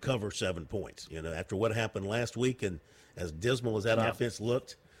cover 7 points. After what happened last week and as dismal as that offense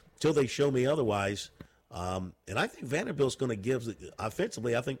looked, until they show me otherwise. And I think Vanderbilt's going to give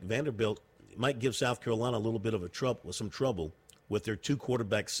offensively. I think Vanderbilt might give South Carolina a little bit of some trouble with their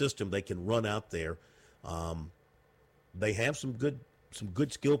 2-quarterback system. They can run out there. They have some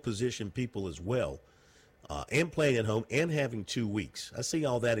good skill position people as well, and playing at home and having 2 weeks. I see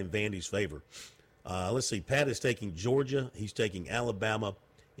all that in Vandy's favor. Let's see. Pat is taking Georgia. He's taking Alabama.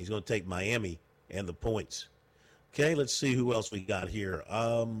 He's going to take Miami and the points. Okay, let's see who else we got here.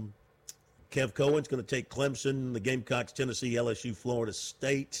 Kev Cohen's going to take Clemson, the Gamecocks, Tennessee, LSU, Florida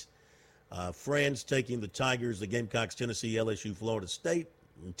State. Fran's taking the Tigers, the Gamecocks, Tennessee, LSU, Florida State.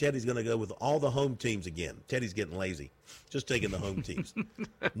 And Teddy's going to go with all the home teams again. Teddy's getting lazy. Just taking the home teams.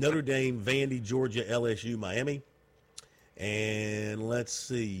 Notre Dame, Vandy, Georgia, LSU, Miami. And let's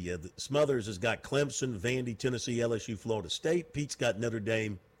see. Smothers has got Clemson, Vandy, Tennessee, LSU, Florida State. Pete's got Notre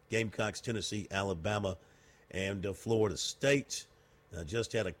Dame, Gamecocks, Tennessee, Alabama, and Florida State. I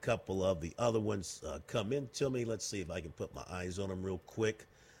just had a couple of the other ones come in to me. Let's see if I can put my eyes on them real quick.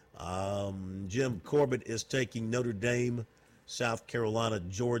 Jim Corbett is taking Notre Dame, South Carolina,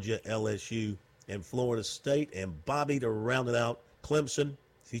 Georgia, LSU, and Florida State. And Bobby, to round it out, Clemson.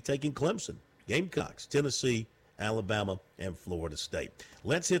 He's taking Clemson, Gamecocks, Tennessee, Alabama, and Florida State.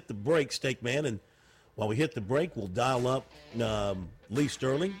 Let's hit the break, Steak Man. And while we hit the break, we'll dial up Lee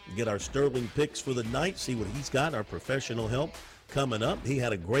Sterling, get our Sterling picks for the night, see what he's got, our professional help coming up. He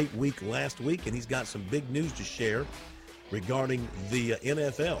had a great week last week, and he's got some big news to share regarding the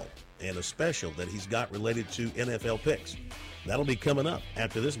NFL and a special that he's got related to NFL picks. That'll be coming up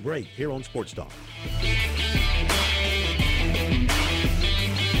after this break here on Sports Talk.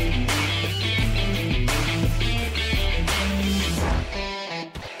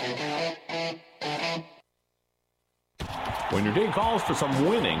 When your day calls for some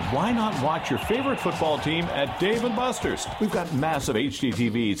winning, why not watch your favorite football team at Dave & Buster's? We've got massive HD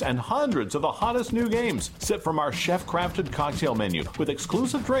TVs and hundreds of the hottest new games. Sip from our chef-crafted cocktail menu with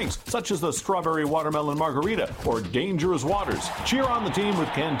exclusive drinks such as the Strawberry Watermelon Margarita or Dangerous Waters. Cheer on the team with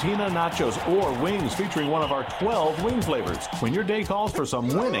Cantina Nachos or wings featuring one of our 12 wing flavors. When your day calls for some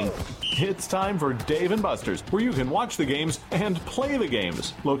winning, it's time for Dave & Buster's, where you can watch the games and play the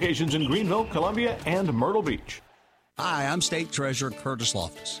games. Locations in Greenville, Columbia, and Myrtle Beach. Hi, I'm State Treasurer Curtis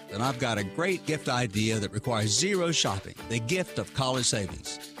Loftus, and I've got a great gift idea that requires zero shopping, the gift of college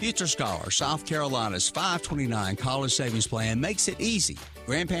savings. Future Scholar, South Carolina's 529 college savings plan makes it easy.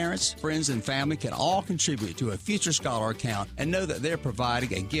 Grandparents, friends, and family can all contribute to a Future Scholar account and know that they're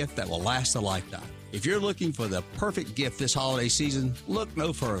providing a gift that will last a lifetime. If you're looking for the perfect gift this holiday season, look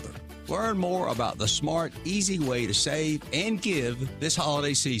no further. Learn more about the smart, easy way to save and give this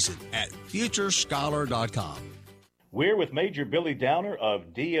holiday season at FutureScholar.com. We're with Major Billy Downer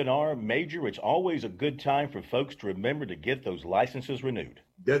of DNR Major. It's always a good time for folks to remember to get those licenses renewed.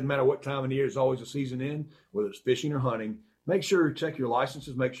 Doesn't matter what time of the year, it's always a season in, whether it's fishing or hunting. Make sure you check your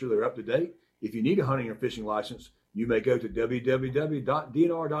licenses, make sure they're up to date. If you need a hunting or fishing license, you may go to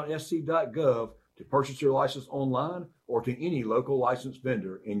www.dnr.sc.gov to purchase your license online or to any local licensed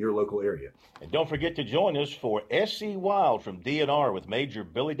vendor in your local area. And don't forget to join us for SC Wild from DNR with Major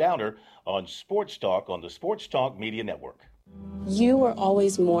Billy Downer on Sports Talk on the Sports Talk Media Network. You were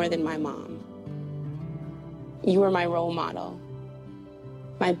always more than my mom. You were my role model,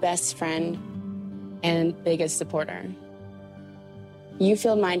 my best friend, and biggest supporter. You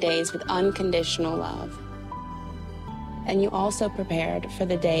filled my days with unconditional love. And you also prepared for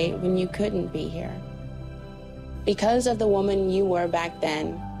the day when you couldn't be here. Because of the woman you were back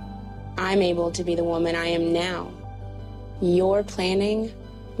then, I'm able to be the woman I am now. Your planning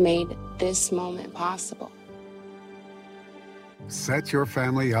made this moment possible. Set your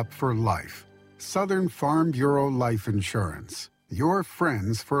family up for life. Southern Farm Bureau Life Insurance. Your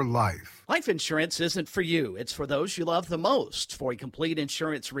friends for life. Life insurance isn't for you. It's for those you love the most. For a complete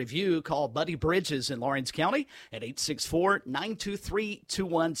insurance review, call Buddy Bridges in Lawrence County at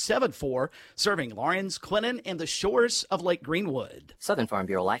 864-923-2174, serving Lawrence, Clinton, and the shores of Lake Greenwood. Southern Farm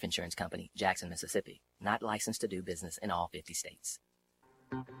Bureau Life Insurance Company, Jackson, Mississippi. Not licensed to do business in all 50 states.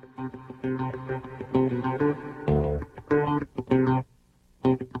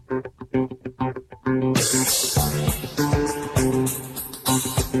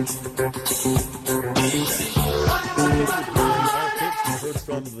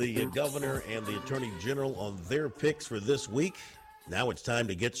 the governor and the attorney general on their picks for this week. Now it's time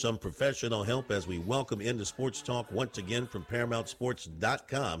to get some professional help as we welcome into Sports Talk once again from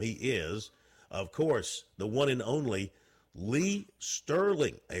ParamountSports.com. He is, of course, the one and only Lee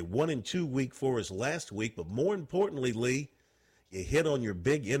Sterling. A 1-2 week for us last week, but more importantly, Lee, you hit on your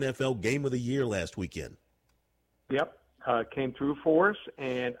big NFL game of the year last weekend. Yep, came through for us,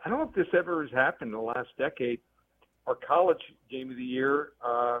 and I don't know if this ever has happened in the last decade. Our college game of the year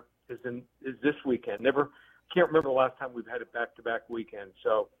is this weekend. Can't remember the last time we've had a back-to-back weekend.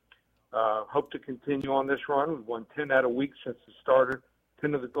 So hope to continue on this run. We've won 10 out of weeks since the starter,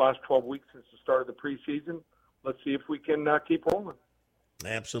 10 of the last 12 weeks since the start of the preseason. Let's see if we can keep rolling.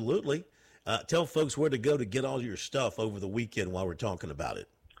 Absolutely. Tell folks where to go to get all your stuff over the weekend while we're talking about it.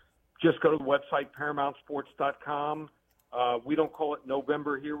 Just go to the website, ParamountSports.com. We don't call it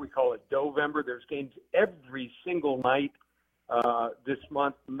November here. We call it Dovember. There's games every single night this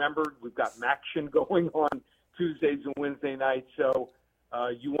month. Remember, we've got Maction going on Tuesdays and Wednesday nights. So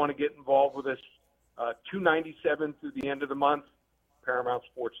you want to get involved with us, $297 through the end of the month,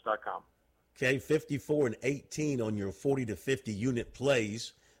 ParamountSports.com. Okay, 54-18 on your 40 to 50 unit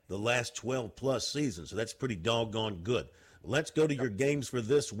plays the last 12-plus seasons. So that's pretty doggone good. Let's go to your games for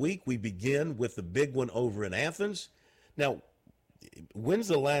this week. We begin with the big one over in Athens. Now, when's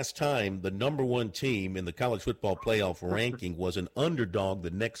the last time the number one team in the college football playoff ranking was an underdog the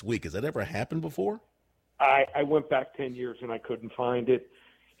next week? Has that ever happened before? I went back 10 years and I couldn't find it.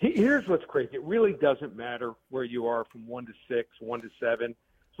 Here's what's crazy. It really doesn't matter where you are from 1 to 6, 1 to 7.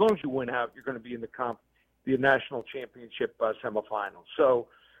 As long as you win out, you're going to be in the national championship semifinals. So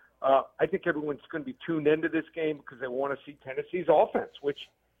I think everyone's going to be tuned into this game because they want to see Tennessee's offense, which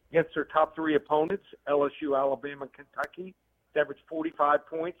against their top three opponents, LSU, Alabama, and Kentucky, they averaged 45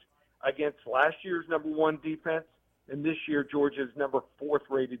 points against last year's number one defense, and this year Georgia's number 4th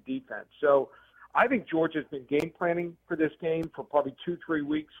rated defense. So I think Georgia's been game planning for this game for probably 2-3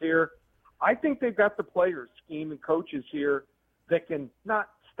 weeks here. I think they've got the players, scheme, and coaches here that can not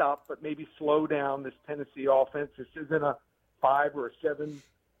stop but maybe slow down this Tennessee offense. This isn't a 5 or a 7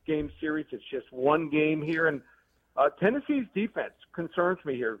 game series. It's just one game here. And Tennessee's defense concerns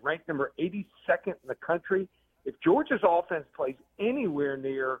me here. Ranked number 82nd in the country. If Georgia's offense plays anywhere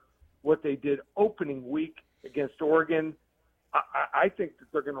near what they did opening week against Oregon, I think that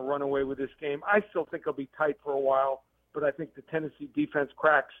they're going to run away with this game. I still think it'll be tight for a while, but I think the Tennessee defense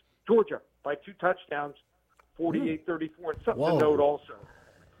cracks Georgia by 2 touchdowns, 48-34. And something to note also,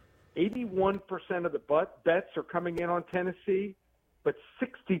 81% of the bets are coming in on Tennessee, but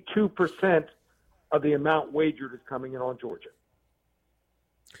 62% of the amount wagered is coming in on Georgia.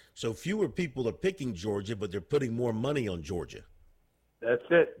 So fewer people are picking Georgia, but they're putting more money on Georgia. That's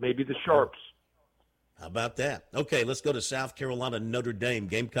it. Maybe the Sharps. How about that? Okay, let's go to South Carolina, Notre Dame.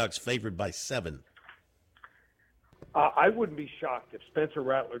 Gamecocks favored by 7. I wouldn't be shocked if Spencer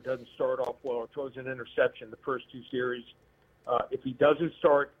Rattler doesn't start off well or throws an interception the first 2 series. If he doesn't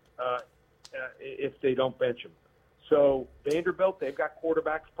start, if they don't bench him. So Vanderbilt, they've got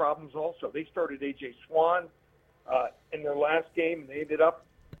quarterbacks problems also. They started A.J. Swan in their last game. They ended up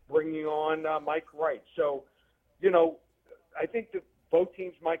bringing on Mike Wright. So, I think that both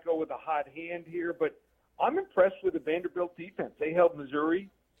teams might go with a hot hand here, but I'm impressed with the Vanderbilt defense. They held Missouri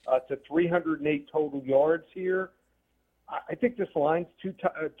to 308 total yards here. I think this line's too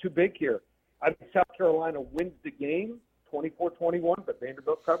big here. I think South Carolina wins the game 24-21, but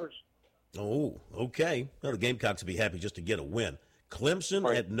Vanderbilt covers. Oh, okay. Well, the Gamecocks will be happy just to get a win.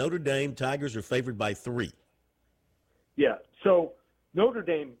 Clemson at Notre Dame. Tigers are favored by 3. Yeah. So Notre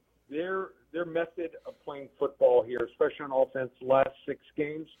Dame, their method of playing football here, especially on offense, the last 6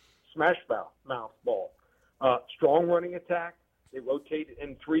 games, smash mouth ball. Strong running attack. They rotate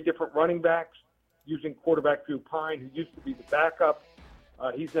in 3 different running backs using quarterback Drew Pine, who used to be the backup.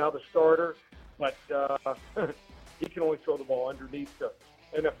 He's now the starter, but he can only throw the ball underneath the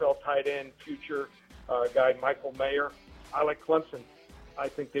NFL tight end future guy Michael Mayer. I like Clemson. I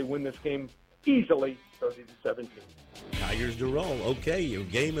think they win this game easily, 30-17. Tigers to roll. Okay, your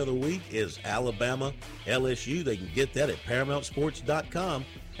game of the week is Alabama LSU. They can get that at ParamountSports.com.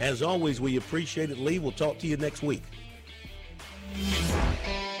 As always, we appreciate it, Lee. We'll talk to you next week.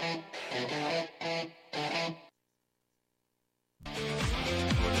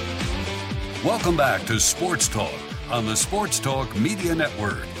 Welcome back to Sports Talk on the Sports Talk Media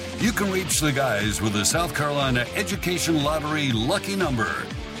Network. You can reach the guys with the South Carolina Education Lottery lucky number,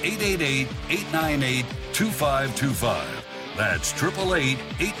 888-898-2525. That's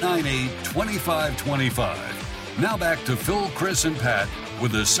 888-898-2525. Now back to Phil, Chris, and Pat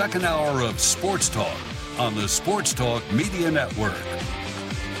with the second hour of Sports Talk on the Sports Talk Media Network.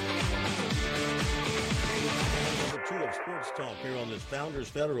 Sports Talk here on this Founders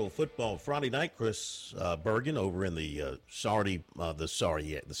Federal Football Friday night. Chris Bergen over in the Sardi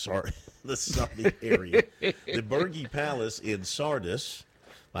area, the Bergie Palace in Sardis.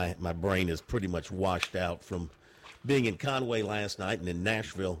 My brain is pretty much washed out from being in Conway last night and in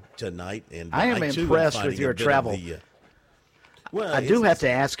Nashville tonight. And I am impressed with your travel. Well, I do have to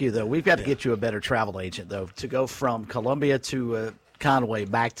ask you, though, we've got to get you a better travel agent, though, to go from Columbia to Conway,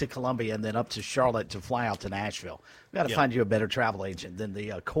 back to Columbia, and then up to Charlotte to fly out to Nashville. We've got to find you a better travel agent than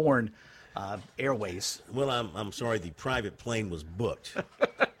the Corn Airways. Well, I'm sorry, the private plane was booked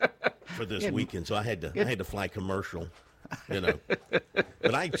for this weekend, so I had to fly commercial.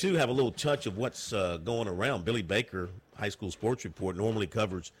 But I too have a little touch of what's going around. Billy Baker, High School Sports Report, normally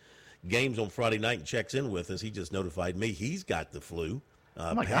covers games on Friday night and checks in with us. He just notified me he's got the flu.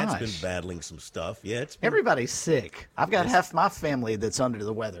 Pat's been battling some stuff. Yeah, everybody's sick. I've got half my family that's under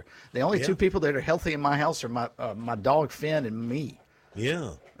the weather. The only two people that are healthy in my house are my dog Finn and me.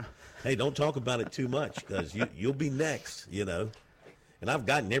 Yeah. Hey, don't talk about it too much because you'll be next. And I've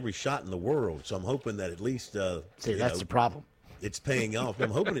gotten every shot in the world, so I'm hoping that at least that's the problem. It's paying off. I'm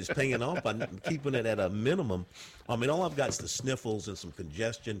hoping it's paying off by keeping it at a minimum. I mean, all I've got is the sniffles and some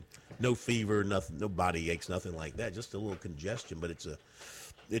congestion. No fever, nothing, no body aches, nothing like that. Just a little congestion, but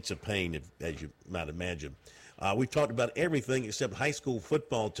it's a pain, as you might imagine. We've talked about everything except high school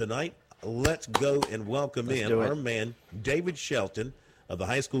football tonight. Let's go and welcome our man, David Shelton of the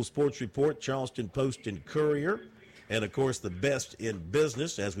High School Sports Report, Charleston Post and Courier, and, of course, the best in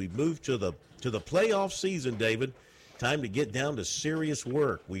business as we move to the playoff season, David. Time to get down to serious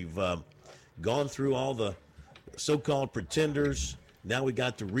work. We've gone through all the so-called pretenders. Now we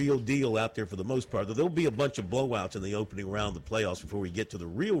got the real deal out there for the most part. There'll be a bunch of blowouts in the opening round of the playoffs before we get to the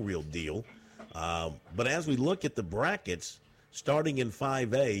real deal. But as we look at the brackets, starting in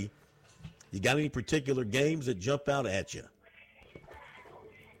 5A, you got any particular games that jump out at you?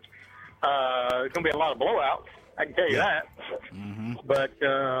 It's going to be a lot of blowouts. I can tell you that. Mm-hmm. But,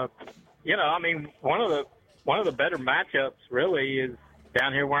 I mean, one of the better matchups really is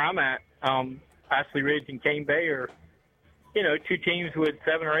down here where I'm at. Ashley Ridge and Cane Bay are, two teams with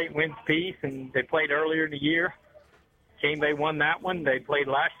 7 or 8 wins apiece, and they played earlier in the year. Cane Bay won that one. They played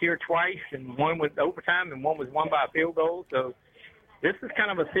last year twice, and one was overtime and one was won by a field goal. So this is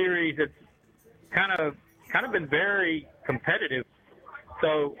kind of a series that's kind of been very competitive.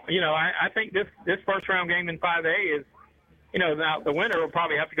 So, I think this first round game in 5A is, now the winner will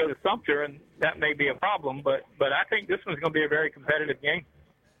probably have to go to Sumter, and that may be a problem, but I think this one's going to be a very competitive game.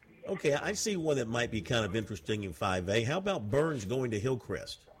 Okay, I see one that might be kind of interesting in 5A. How about Burns going to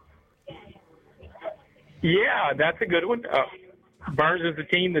Hillcrest? Yeah, that's a good one. Burns is a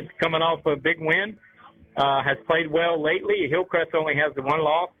team that's coming off a big win, has played well lately. Hillcrest only has the one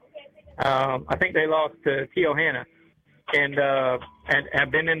loss. I think they lost to Teohana, and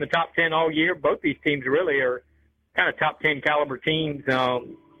have been in the top 10 all year. Both these teams really are kind of top 10 caliber teams.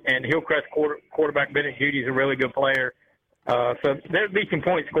 And Hillcrest quarterback Bennett Judy is a really good player. So there'd be some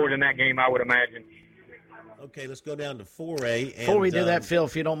points scored in that game, I would imagine. Okay, let's go down to 4A. Before we do that, Phil,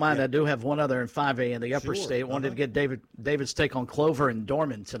 if you don't mind, I do have one other in 5A in the upper state. Wanted to get David's take on Clover and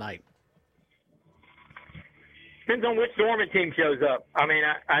Dorman tonight. Depends on which Dorman team shows up. I mean,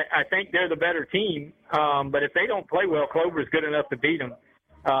 I think they're the better team, but if they don't play well, Clover's good enough to beat them.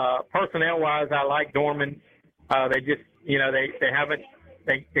 Personnel-wise, I like Dorman. They just,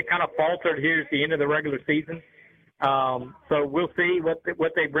 they kind of faltered here at the end of the regular season. So we'll see what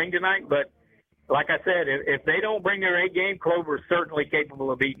they bring tonight. But like I said, if they don't bring their A game, Clover is certainly capable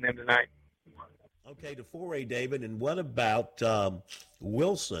of beating them tonight. Okay, to 4A, David. And what about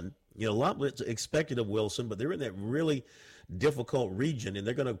Wilson? A lot was expected of Wilson, but they're in that really difficult region, and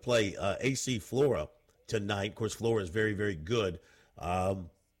they're going to play AC Flora tonight. Of course, Flora is very, very good.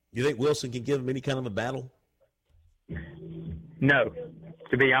 You think Wilson can give them any kind of a battle? No,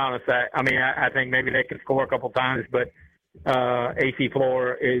 to be honest. I think maybe they can score a couple times, but AC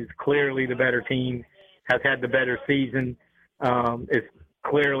Flora is clearly the better team, has had the better season, is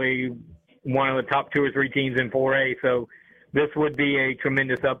clearly one of the top 2 or 3 teams in 4A. So this would be a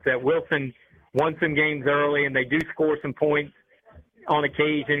tremendous upset. Wilson won some games early, and they do score some points on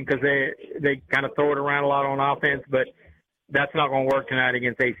occasion because they kind of throw it around a lot on offense, but that's not going to work tonight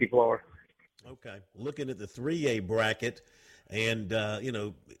against AC Flora. Okay. Looking at the 3A bracket, and,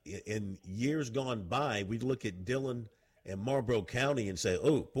 in years gone by, we'd look at Dillon and Marlboro County and say,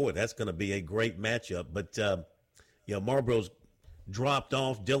 oh, boy, that's going to be a great matchup. But, Marlboro's dropped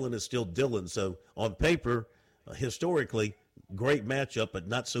off. Dillon is still Dillon. So, on paper, historically, great matchup, but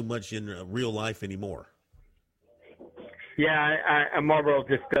not so much in real life anymore. Yeah, Marlboro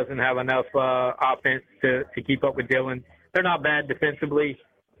just doesn't have enough offense to keep up with Dillon. They're not bad defensively,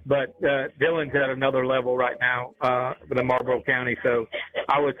 but Dillon's at another level right now with Marlboro County. So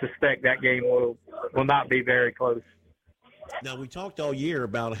I would suspect that game will not be very close. Now, we talked all year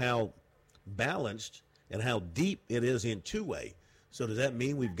about how balanced and how deep it is in 2A. So does that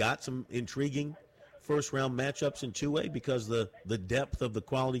mean we've got some intriguing first-round matchups in 2A because the depth of the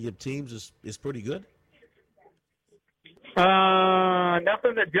quality of teams is pretty good?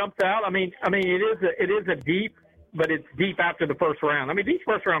 Nothing that jumps out. I mean, it is a deep, but it's deep after the first round. I mean, these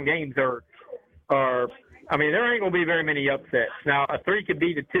first-round games are. I mean, there ain't going to be very many upsets. Now, a 3 could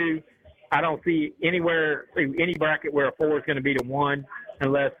beat a 2. I don't see any bracket where a 4 is going to beat a 1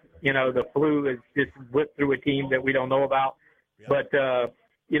 unless, the flu has just whipped through a team that we don't know about. Yep. But,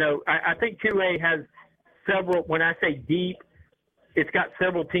 I think 2A has several, when I say deep, it's got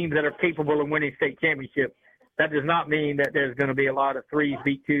several teams that are capable of winning state championships. That does not mean that there's going to be a lot of 3s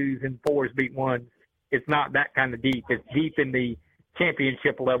beat 2s and 4s beat 1s. It's not that kind of deep. It's deep in the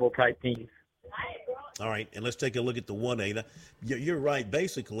championship level type teams. All right, and let's take a look at the 1A. Now, you're right.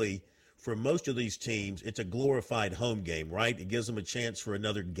 Basically, for most of these teams, it's a glorified home game, right? It gives them a chance for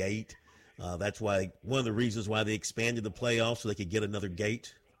another gate. That's why one of the reasons why they expanded the playoffs so they could get another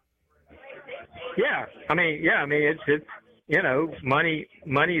gate. Yeah, I mean, it's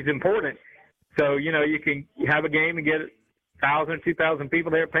money's important. So you can have a game and get 1,000, 2,000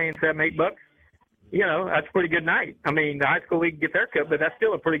 people there paying $7-8. That's a pretty good night. I mean, the high school league get their cut, but that's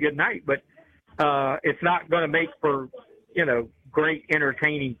still a pretty good night. But it's not going to make for great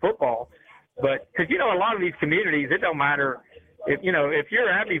entertaining football. But because a lot of these communities, it don't matter if you're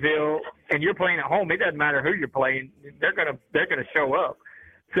Abbeville and you're playing at home, it doesn't matter who you're playing. They're gonna show up.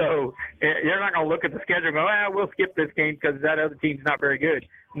 So you're not going to look at the schedule and go, we'll skip this game because that other team's not very good.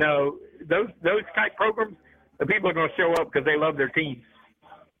 No, those type programs, the people are going to show up because they love their teams.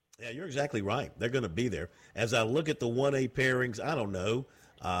 Yeah, you're exactly right. They're going to be there. As I look at the 1A pairings, I don't know.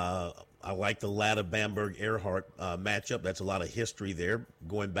 I like the Latta Bamberg Earhart matchup. That's a lot of history there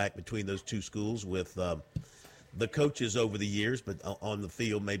going back between those two schools with the coaches over the years, but on the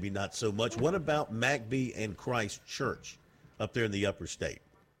field maybe not so much. What about McBee and Christ Church up there in the upper state?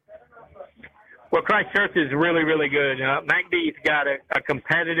 Well, Christ Church is really, really good. McBee's got a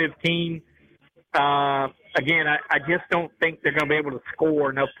competitive team. Again, I just don't think they're going to be able to score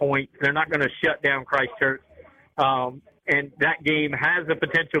enough points. They're not going to shut down Christ Church. And that game has the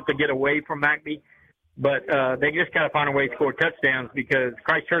potential to get away from McBee, but they just got to find a way to score touchdowns because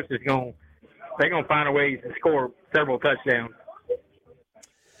Christ Church they're going to find a way to score several touchdowns.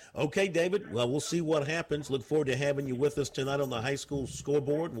 Okay, David. Well, we'll see what happens. Look forward to having you with us tonight on the high school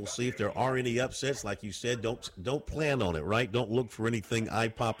scoreboard. We'll see if there are any upsets. Like you said, don't plan on it, right? Don't look for anything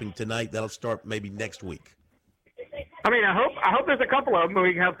eye-popping tonight. That'll start maybe next week. I mean, I hope there's a couple of them and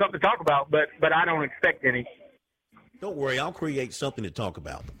we can have something to talk about, but I don't expect any. Don't worry, I'll create something to talk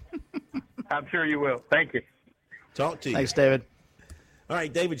about. I'm sure you will. Thank you. Talk to you. Thanks, David. All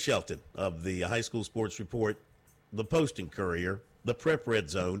right, David Shelton of the High School Sports Report, the Post-and-Courier, the Prep Red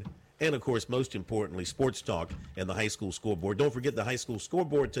Zone, and, of course, most importantly, Sports Talk and the High School Scoreboard. Don't forget the High School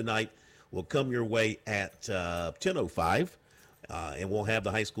Scoreboard tonight will come your way at 10:05, and we'll have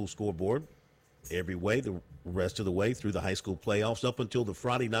the High School Scoreboard every way, the rest of the way through the high school playoffs up until the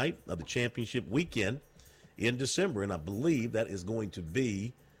Friday night of the championship weekend in December, and I believe that is going to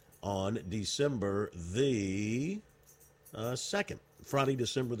be on December the 2nd. Friday,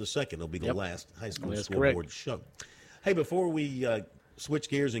 December the 2nd will be the last high school scoreboard show. Hey, before we switch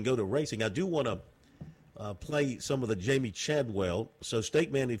gears and go to racing, I do want to play some of the Jamie Chadwell. So,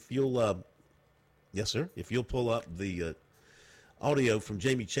 Stateman, if you'll, yes, sir, if you'll pull up the audio from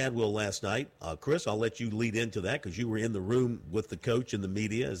Jamie Chadwell last night. Chris, I'll let you lead into that because you were in the room with the coach and the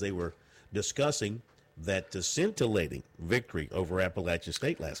media as they were discussing that scintillating victory over Appalachian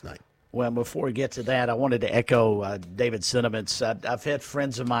State last night. Well, before we get to that, I wanted to echo David's sentiments. I've had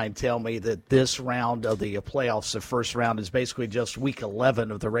friends of mine tell me that this round of the playoffs, the first round, is basically just week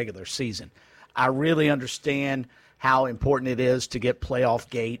 11 of the regular season. I really understand how important it is to get playoff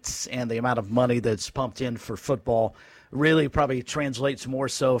gates, and the amount of money that's pumped in for football really probably translates more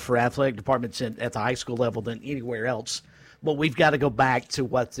so for athletic departments at the high school level than anywhere else. But we've got to go back to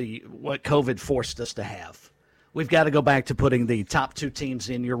what COVID forced us to have. We've got to go back to putting the top two teams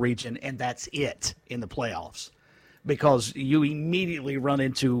in your region, and that's it in the playoffs, because you immediately run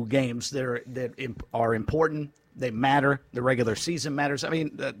into games that are important. They matter. The regular season matters. I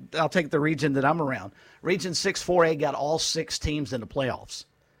mean, I'll take the region that I'm around. Region 6 4A got all 6 teams in the playoffs.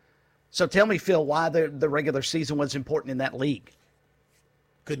 So tell me, Phil, why the regular season was important in that league.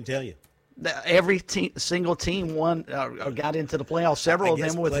 Couldn't tell you. Every single team won or got into the playoffs. Several of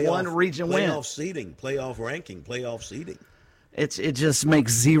them with one region win. Playoff seeding, playoff ranking, playoff seeding. It just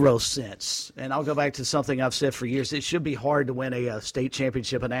makes zero sense. And I'll go back to something I've said for years. It should be hard to win a state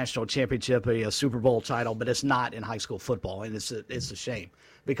championship, a national championship, a Super Bowl title, but it's not in high school football, and it's a shame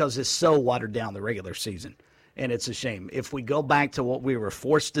because it's so watered down the regular season, and it's a shame. If we go back to what we were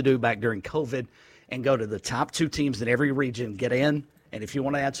forced to do back during COVID and go to the top 2 teams in every region, get in, and if you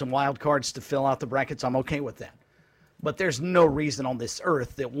want to add some wild cards to fill out the brackets, I'm okay with that. But there's no reason on this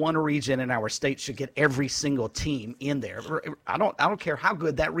earth that one region in our state should get every single team in there. I don't care how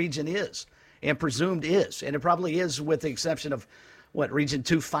good that region is and presumed is. And it probably is, with the exception of, Region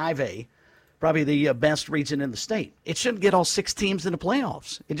 2 5A, probably the best region in the state. It shouldn't get all 6 teams in the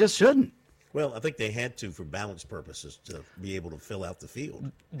playoffs. It just shouldn't. Well, I think they had to for balance purposes to be able to fill out the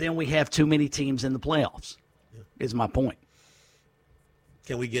field. Then we have too many teams in the playoffs, is my point.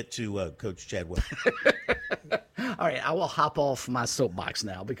 Can we get to Coach Chadwell? All right, I will hop off my soapbox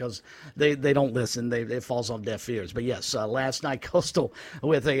now because they don't listen. It falls on deaf ears. But, yes, last night Coastal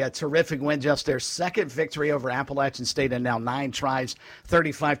with a terrific win, just their second victory over Appalachian State, and now 9 tries,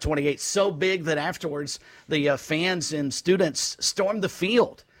 35-28. So big that afterwards the fans and students stormed the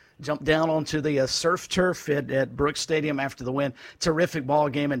field, jumped down onto the surf turf at Brooks Stadium after the win. Terrific ball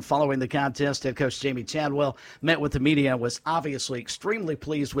game, and following the contest, head coach Jamie Chadwell met with the media and was obviously extremely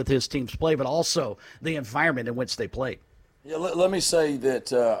pleased with his team's play, but also the environment in which they played. Yeah, let me say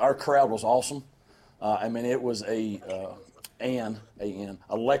that our crowd was awesome. It was an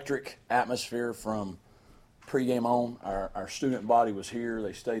electric atmosphere from pregame on. Our student body was here.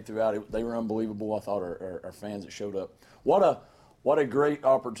 They stayed throughout. They were unbelievable. I thought our fans that showed up. What a great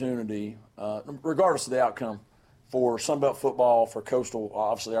opportunity, regardless of the outcome, for Sunbelt football, for Coastal,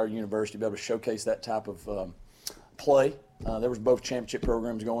 obviously our university, to be able to showcase that type of play. There was both championship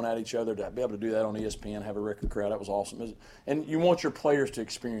programs going at each other. To be able to do that on ESPN, have a record crowd, that was awesome. And you want your players to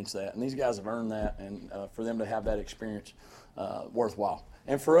experience that, and these guys have earned that, and for them to have that experience, worthwhile.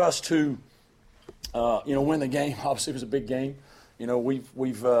 And for us to, win the game, obviously it was a big game.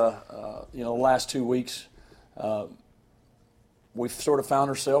 We've the last 2 weeks, we've sort of found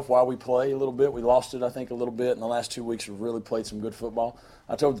ourselves while we play a little bit. We lost it, I think, a little bit. In the last 2 weeks, we've really played some good football.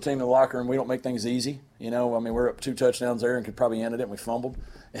 I told the team in the locker room we don't make things easy. We're up 2 touchdowns there and could probably end it, and we fumbled.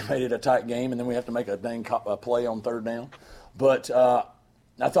 It made it a tight game, and then we have to make a dang play on 3rd down. But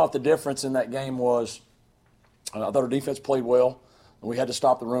I thought the difference in that game was I thought our defense played well. We had to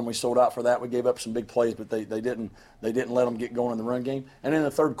stop the run. We sold out for that. We gave up some big plays, but they didn't let them get going in the run game. And in the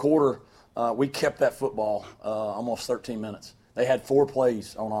 3rd quarter, we kept that football almost 13 minutes. They had 4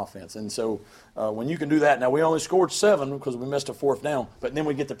 plays on offense. And so when you can do that, now we only scored 7 because we missed a 4th down, but then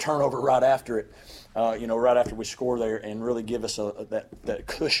we get the turnover right after it, right after we score there, and really give us that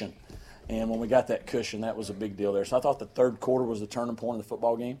cushion. And when we got that cushion, that was a big deal there. So I thought the 3rd quarter was the turning point of the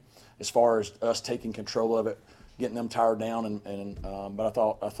football game as far as us taking control of it, getting them tired down. But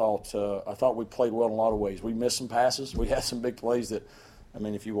I thought we played well in a lot of ways. We missed some passes. We had some big plays that,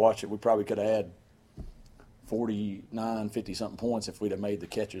 if you watch it, we probably could have had 49, 50-something points if we'd have made the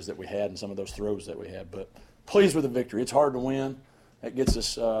catches that we had and some of those throws that we had. But pleased with the victory. It's hard to win. That gets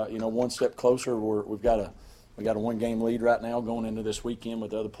us, one step closer. We've got a 1-game lead right now going into this weekend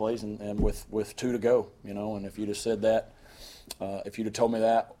with the other plays and with 2 to go. And if you'd have said that, if you'd have told me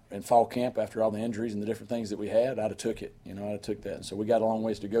that in fall camp after all the injuries and the different things that we had, I'd have took it. I'd have took that. And so we got a long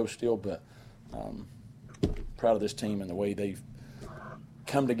ways to go still, but proud of this team and the way they've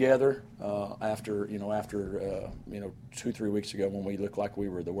come together after 2-3 weeks ago when we looked like we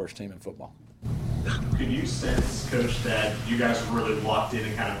were the worst team in football. Can you sense, Coach, that you guys were really locked in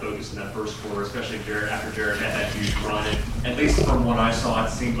and kind of focused in that first quarter, especially after Jared had that huge run? And at least from what I saw,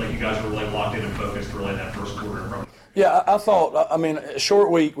 it seemed like you guys were really locked in and focused really in that first quarter. Yeah, I thought, a short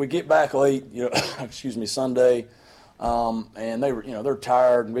week, we get back late, Sunday, and they were, they're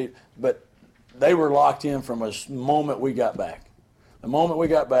tired, but they were locked in from a moment we got back. The moment we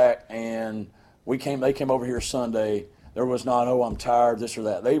got back and they came over here Sunday, there was not, I'm tired, this or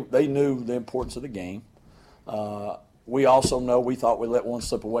that. They knew the importance of the game. We also know we thought we let one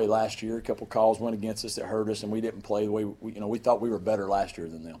slip away last year. A couple calls went against us that hurt us, and we didn't play the way we thought we were better last year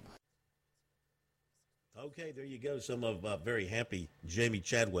than them. Okay, there you go. Some of very happy Jamie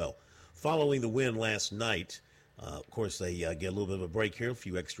Chadwell. Following the win last night, of course, they get a little bit of a break here, a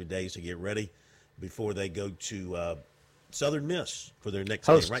few extra days to get ready before they go to Southern Miss for their next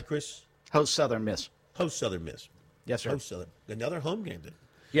game, right, Chris? Host Southern Miss. Host Southern Miss. Yes, sir. Host Southern. Another home game then.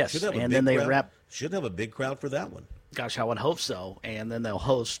 Yes, and then they should have a big crowd for that one. Gosh, I would hope so. And then they'll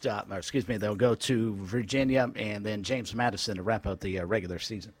host, they'll go to Virginia and then James Madison to wrap up the regular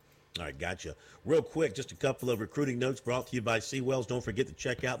season. All right, gotcha. Real quick, just a couple of recruiting notes brought to you by Seawells. Don't forget to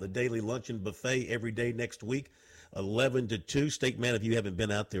check out the daily luncheon buffet every day next week, 11 to 2. Steak Man, if you haven't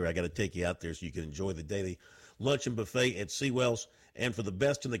been out there, I got to take you out there so you can enjoy the daily luncheon buffet at Seawells. And for the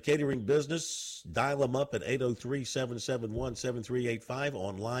best in the catering business, dial them up at 803-771-7385,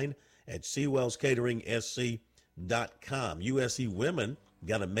 online at SeawellsCateringSC.com. USC women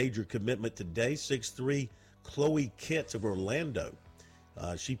got a major commitment today, 6'3", Chloe Kitts of Orlando.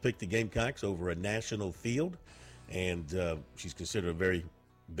 She picked the Gamecocks over a national field, and she's considered a very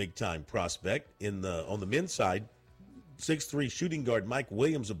big-time prospect. On the men's side, 6'3" shooting guard Mike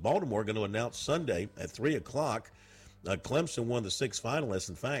Williams of Baltimore going to announce Sunday at 3 o'clock. Clemson won the 6 finalists.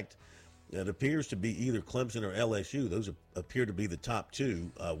 In fact, it appears to be either Clemson or LSU. Those appear to be the top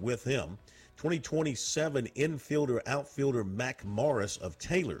two with him. 2027 infielder, outfielder Mac Morris of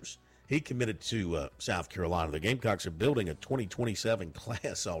Taylor's. He committed to South Carolina. The Gamecocks are building a 2027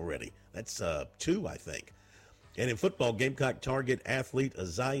 class already. That's 2, I think. And in football, Gamecock target athlete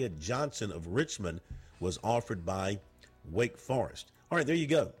Isaiah Johnson of Richmond was offered by Wake Forest. All right, there you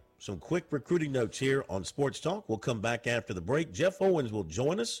go. Some quick recruiting notes here on Sports Talk. We'll come back after the break. Jeff Owens will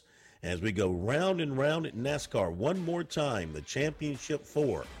join us as we go round and round at NASCAR. One more time, the Championship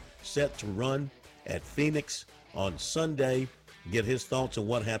 4 set to run at Phoenix on Sunday. Get his thoughts on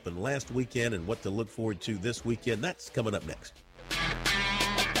what happened last weekend and what to look forward to this weekend. That's coming up next.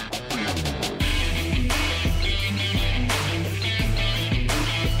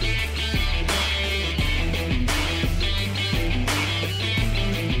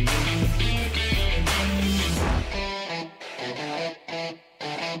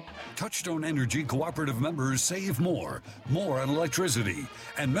 Touchstone Energy Cooperative members save more on electricity,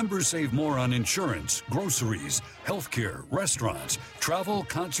 and members save more on insurance, groceries, healthcare, restaurants, travel,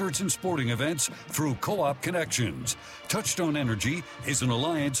 concerts, and sporting events through Co-op Connections. Touchstone Energy is an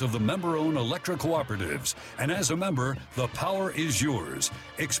alliance of the member-owned electric cooperatives, and as a member, the power is yours.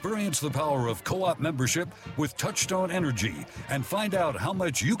 Experience the power of co-op membership with Touchstone Energy and find out how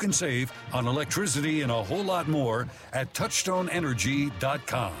much you can save on electricity and a whole lot more at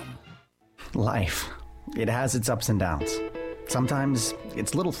touchstoneenergy.com. Life. It has its ups and downs. Sometimes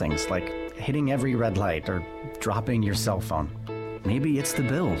it's little things like hitting every red light or dropping your cell phone. Maybe it's the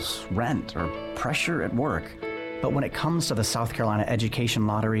bills, rent, or pressure at work. But when it comes to the South Carolina Education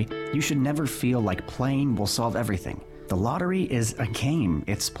Lottery, you should never feel like playing will solve everything. The lottery is a game.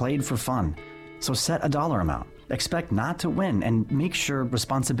 It's played for fun. So set a dollar amount. Expect not to win and make sure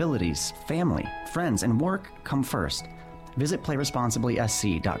responsibilities, family, friends, and work come first. Visit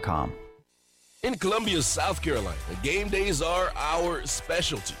playresponsiblysc.com. In Columbia, South Carolina, game days are our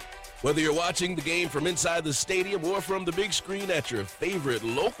specialty. Whether you're watching the game from inside the stadium or from the big screen at your favorite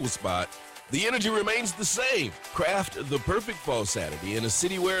local spot, the energy remains the same. Craft the perfect fall Saturday in a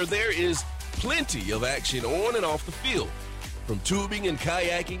city where there is plenty of action on and off the field. From tubing and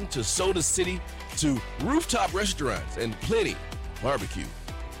kayaking to Soda City to rooftop restaurants and plenty barbecue.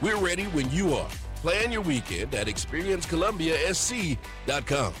 We're ready when you are. Plan your weekend at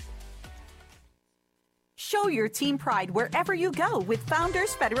ExperienceColumbiaSC.com. Show your team pride wherever you go with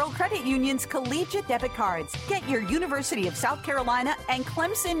Founders Federal Credit Union's collegiate debit cards. Get your University of South Carolina and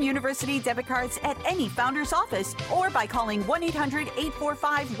Clemson University debit cards at any Founders office or by calling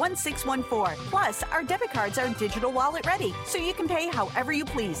 1-800-845-1614. Plus, our debit cards are digital wallet ready, so you can pay however you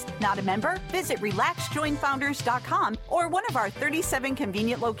please. Not a member? Visit RelaxJoinFounders.com or one of our 37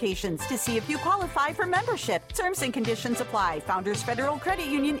 convenient locations to see if you qualify for membership. Terms and conditions apply. Founders Federal Credit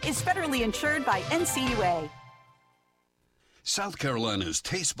Union is federally insured by NCUA. South Carolina's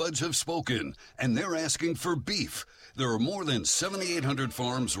taste buds have spoken, and they're asking for beef. There are more than 7,800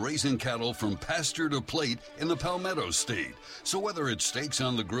 farms raising cattle from pasture to plate in the Palmetto State. So whether it's steaks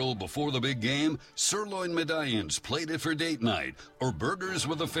on the grill before the big game, sirloin medallions plated for date night, or burgers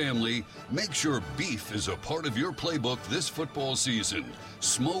with a family, make sure beef is a part of your playbook this football season.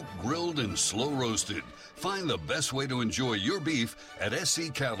 Smoked, grilled, and slow roasted. Find the best way to enjoy your beef at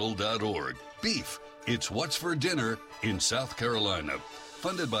sccattle.org. Beef. It's what's for dinner in South Carolina.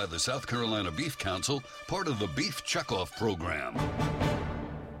 Funded by the South Carolina Beef Council, part of the Beef Checkoff Program. Love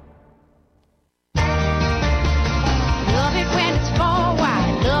it when it's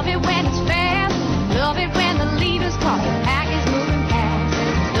forward, love it when it's fast, love it when the leader's talking, pack is moving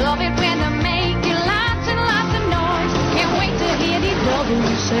past. Love it when they make you lots and lots of noise. Can't wait to hear these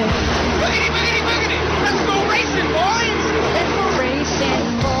W's say, boogity, boogity, boogity, let's go racing, boys! Let's go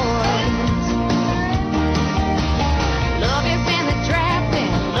racing, boys. Love it when they're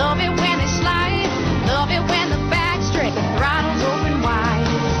drafting, love it when they slide, love it when the back's straight, throttle's open wide.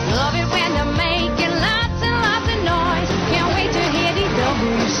 Love it when they're making lots and lots of noise. Can't wait to hear these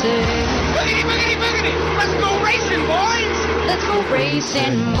W's say.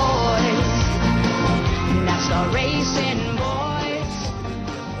 racing boys. NASCAR racing boys.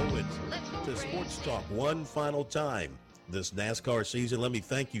 To Sports Talk one final time this NASCAR season. Let me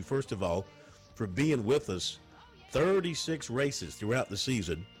thank you, first of all, for being with us. 36 races throughout the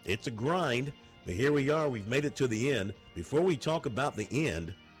season. It's a grind, but here we are. We've made it to the end. Before we talk about the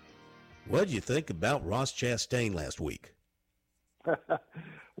end, what did you think about Ross Chastain last week?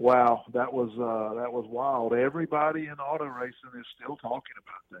 Wow, that was wild. Everybody in auto racing is still talking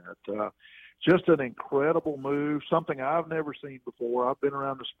about that. Just an incredible move, something I've never seen before. I've been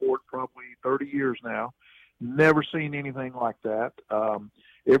around the sport probably 30 years now. Never seen anything like that.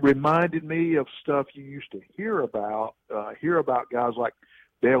 It reminded me of stuff you used to hear about guys like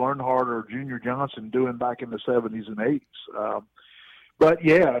Dale Earnhardt or Junior Johnson doing back in the 70s and 80s. But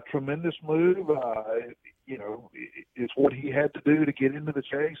yeah, a tremendous move. It's what he had to do to get into the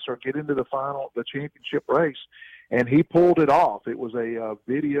chase or get into the championship race, and he pulled it off. It was a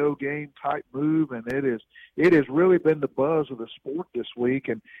video game type move, and it has really been the buzz of the sport this week.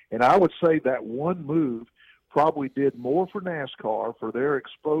 And I would say that one move probably did more for NASCAR, for their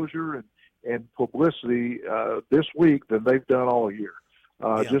exposure and publicity this week than they've done all year.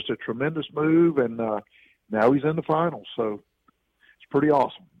 Just a tremendous move, and now he's in the finals, so it's pretty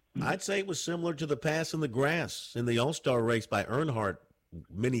awesome. I'd say it was similar to the pass in the grass in the All-Star race by Earnhardt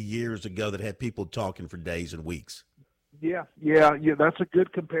many years ago that had people talking for days and weeks. Yeah, that's a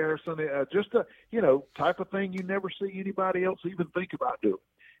good comparison. Just a, type of thing you never see anybody else even think about doing.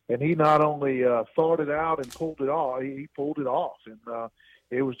 And he not only thought it out and pulled it off, he pulled it off. And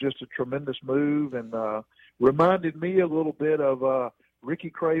it was just a tremendous move, and reminded me a little bit of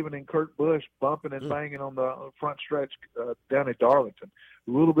Ricky Craven and Kurt Busch bumping and banging on the front stretch down at Darlington.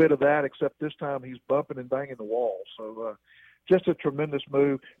 A little bit of that, except this time he's bumping and banging the wall. So just a tremendous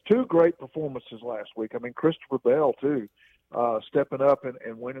move. Two great performances last week. I mean, Christopher Bell, too, stepping up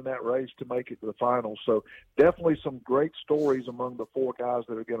and winning that race to make it to the finals. So definitely some great stories among the four guys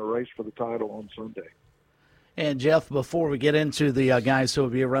that are going to race for the title on Sunday. And, Jeff, before we get into the guys who will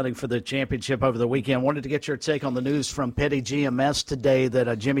be running for the championship over the weekend, wanted to get your take on the news from Petty GMS today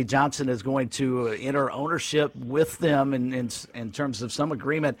that Jimmy Johnson is going to enter ownership with them in terms of some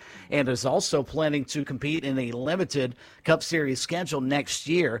agreement, and is also planning to compete in a limited Cup Series schedule next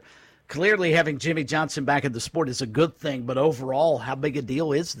year. Clearly, having Jimmy Johnson back in the sport is a good thing, but overall, how big a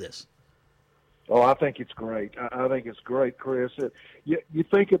deal is this? Oh, I think it's great. I think it's great, Chris. You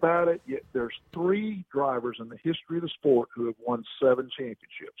think about it, there's three drivers in the history of the sport who have won 7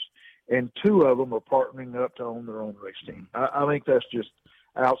 championships, and 2 of them are partnering up to own their own race team. I think that's just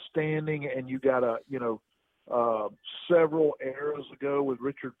outstanding, and you got several eras ago with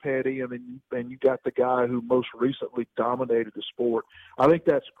Richard Petty, and then you got the guy who most recently dominated the sport. I think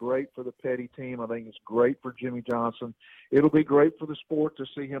that's great for the Petty team. I think it's great for Jimmy Johnson. It'll be great for the sport to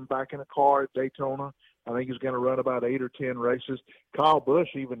see him back in a car at Daytona. I think he's going to run about 8 or 10 races. Kyle Busch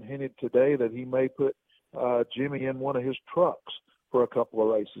even hinted today that he may put Jimmy in one of his trucks for a couple of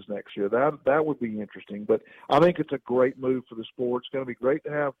races next year. That would be interesting. But I think it's a great move for the sport. It's going to be great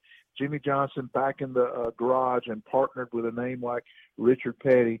to have Jimmy Johnson back in the garage and partnered with a name like Richard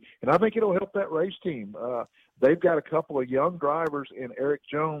Petty. And I think it'll help that race team. They've got a couple of young drivers in Eric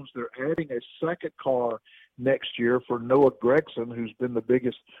Jones. They're adding a second car next year for Noah Gragson, who's been the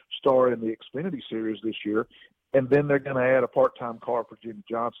biggest star in the Xfinity Series this year. And then they're going to add a part-time car for Jimmy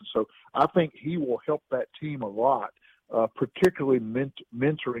Johnson. So I think he will help that team a lot, particularly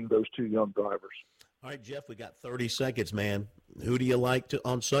mentoring those 2 young drivers. All right, Jeff, we got 30 seconds, man. Who do you like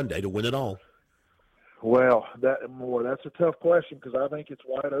on Sunday to win it all? Well, that's a tough question because I think it's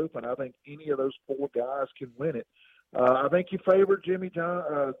wide open. I think any of those 4 guys can win it. I think you favor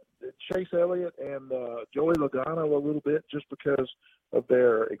Chase Elliott and Joey Logano a little bit just because of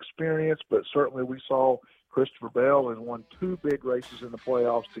their experience, but certainly we saw Christopher Bell has won 2 big races in the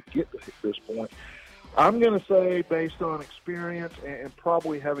playoffs to get to this point. I'm going to say, based on experience and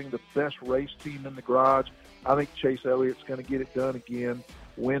probably having the best race team in the garage, I think Chase Elliott's going to get it done again,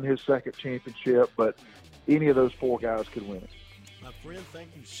 win his 2nd championship, but any of those 4 guys could win it. My friend,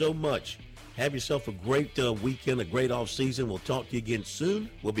 thank you so much. Have yourself a great weekend, a great off season. We'll talk to you again soon.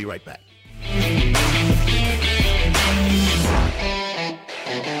 We'll be right back.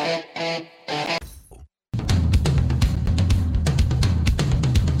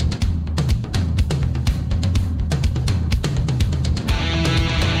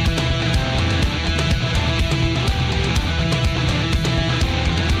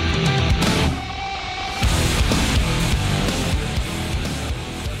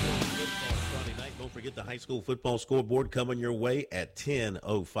 School football scoreboard coming your way at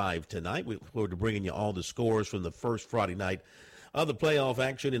 10:05 tonight. We look forward to bringing you all the scores from the first Friday night Other playoff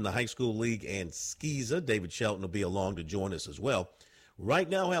action in the high school league and SCISA. David Shelton will be along to join us as well. Right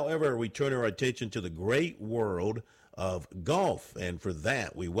now, however, we turn our attention to the great world of golf. And for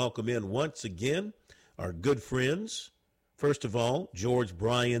that, we welcome in once again our good friends. First of all, George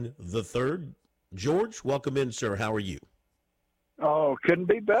Bryan III. George, welcome in, sir. How are you? Oh, couldn't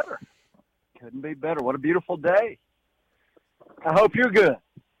be better. Couldn't be better. What a beautiful day. I hope you're good.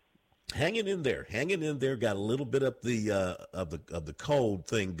 Hanging in there. Got a little bit up the of the cold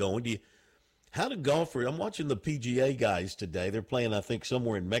thing going. How do golfers? I'm watching the PGA guys today. They're playing, I think,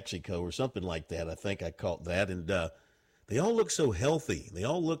 somewhere in Mexico or something like that. I think I caught that, and they all look so healthy. They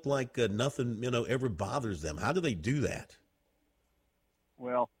all look like nothing, ever bothers them. How do they do that?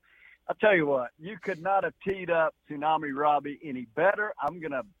 Well, I'll tell you what. You could not have teed up Tsunami Robbie any better. I'm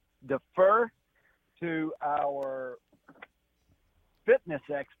going to defer to our fitness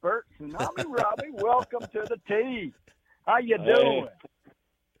expert, Tsunami Robbie. Welcome to the tee. How you doing?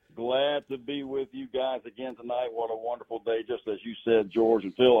 Glad to be with you guys again tonight. What a wonderful day, just as you said, George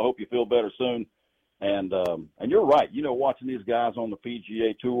and Phil. I hope you feel better soon. And you're right. Watching these guys on the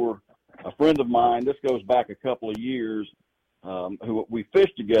PGA Tour, a friend of mine, this goes back a couple of years, who we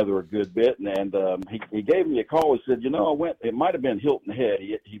fished together a good bit, and he gave me a call. He said, I went. It might have been Hilton Head.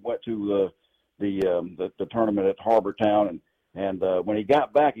 He went to the tournament at Harbor Town, and when he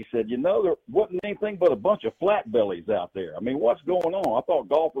got back, he said, there wasn't anything but a bunch of flat bellies out there. I mean, what's going on? I thought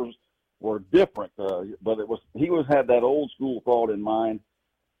golfers were different, but he had that old school thought in mind.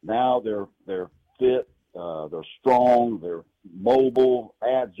 Now they're fit, they're strong, they're mobile,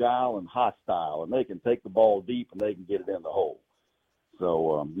 agile, and hostile, and they can take the ball deep and they can get it in the hole.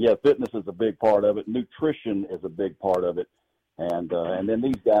 So, fitness is a big part of it. Nutrition is a big part of it. And then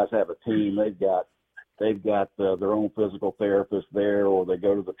these guys have a team. They've got their own physical therapist there, or they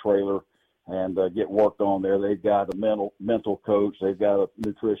go to the trailer and get worked on there. They've got a mental coach. They've got a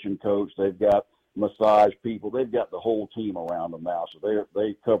nutrition coach. They've got massage people. They've got the whole team around them now. So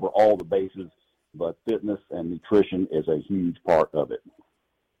they cover all the bases. But fitness and nutrition is a huge part of it.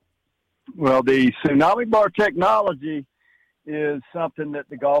 Well, the Tsunami Bar technology is something that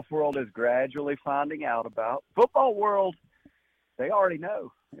the golf world is gradually finding out about. Football world, they already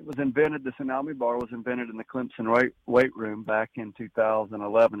know. It was invented, the Tsunami Bar was invented in the Clemson weight room back in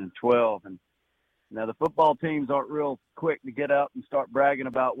 2011 and 12. And now the football teams aren't real quick to get out and start bragging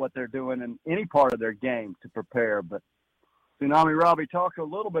about what they're doing in any part of their game to prepare. But Tsunami Robbie, talk a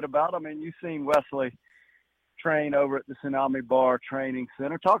little bit about, you've seen Wesley train over at the Tsunami Bar Training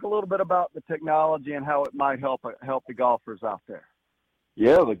Center. Talk a little bit about the technology and how it might help the golfers out there.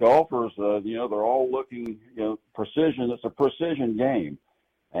 Yeah, the golfers, they're all looking, precision. It's a precision game.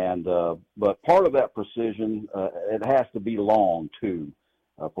 And but part of that precision, it has to be long, too,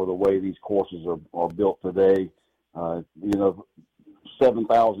 for the way these courses are built today.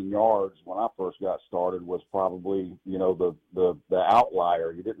 7,000 yards when I first got started was probably, the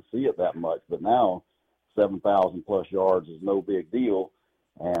outlier. You didn't see it that much, but now 7,000 plus yards is no big deal.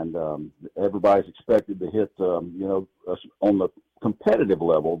 And everybody's expected to hit, on the competitive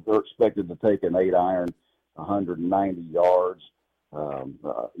level, they're expected to take an 8-iron 190 yards.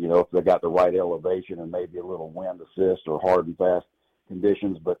 If they got the right elevation and maybe a little wind assist or hard and fast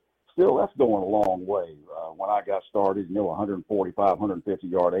conditions, but still, that's going a long way. When I got started, 145,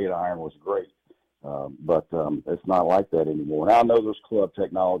 150-yard 8-iron was great. But it's not like that anymore. Now, I know there's club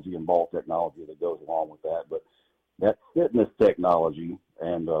technology and ball technology that goes along with that, but that fitness technology,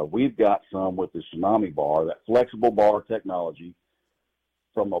 and we've got some with the Tsunami Bar, that flexible bar technology,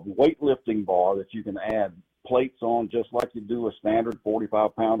 from a weightlifting bar that you can add plates on just like you do a standard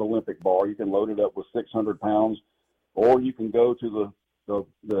 45-pound Olympic bar. You can load it up with 600 pounds, or you can go to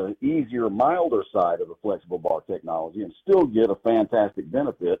the easier, milder side of the flexible bar technology and still get a fantastic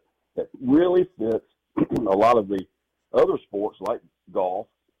benefit that really fits a lot of the other sports like golf,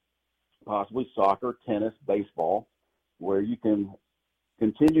 possibly soccer, tennis, baseball, where you can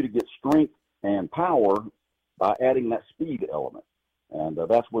continue to get strength and power by adding that speed element. And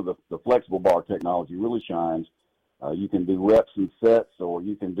that's where the flexible bar technology really shines. You can do reps and sets, or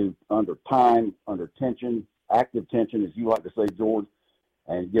you can do under time, under tension, active tension, as you like to say, George,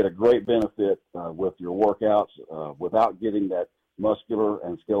 and get a great benefit with your workouts without getting that muscular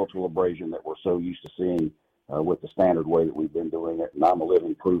and skeletal abrasion that we're so used to seeing with the standard way that we've been doing it. And I'm a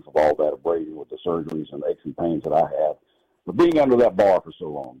living proof of all that abrasion with the surgeries and aches and pains that I have for being under that bar for so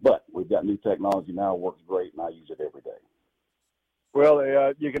long. But we've got new technology now, works great, and I use it every day.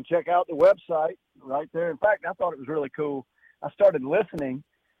 Well, you can check out the website right there. In fact, I thought it was really cool. I started listening.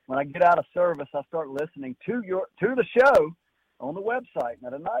 When I get out of service, I start listening to the show on the website.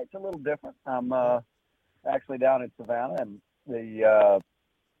 Now, tonight's a little different. I'm actually down in Savannah, and was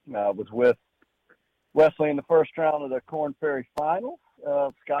with Wesley in the first round of the Korn Ferry Finals.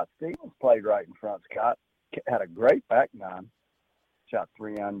 Scott Stevens played right in front. Scott had a great back nine, shot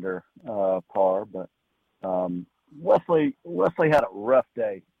 3 under par, but Wesley had a rough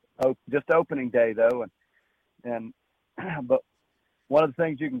day. Just opening day though, and but one of the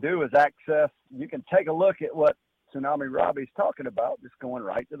things you can do is you can take a look at what Tsunami Robbie's talking about, just going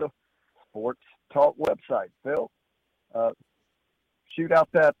right to the Sports Talk website. Phil, shoot out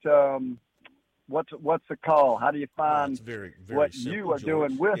that, what's the call? How do you find very what simple, you are George.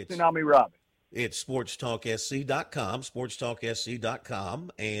 doing with Tsunami Robbie? It's sportstalksc.com,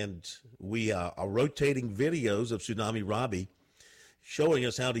 sportstalksc.com, and we are rotating videos of Tsunami Robbie showing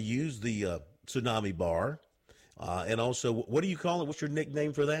us how to use the Tsunami bar. And also, what do you call it? What's your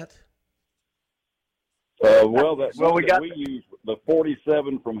nickname for that? We use the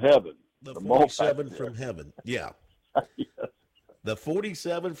 47 from heaven. The 47 from heaven. Yeah. Yes. The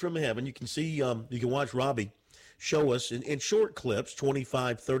 47 from heaven. You can see, you can watch Robbie show us in short clips,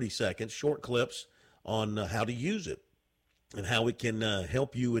 25, 30 seconds, short clips on how to use it and how it can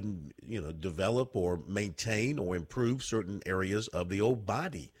help you in, develop or maintain or improve certain areas of the old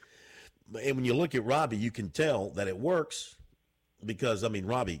body. And when you look at Robbie, you can tell that it works because,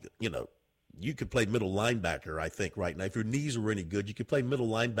 Robbie, you could play middle linebacker, I think, right now. If your knees were any good, you could play middle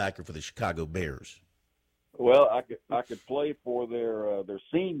linebacker for the Chicago Bears. Well, I could play for their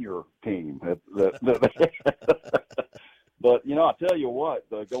senior team. But I tell you what,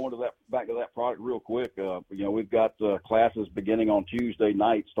 going back to that product real quick. We've got classes beginning on Tuesday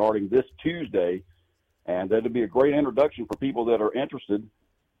night, starting this Tuesday, and that'll be a great introduction for people that are interested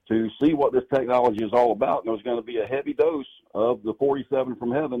to see what this technology is all about. And there's going to be a heavy dose of the 47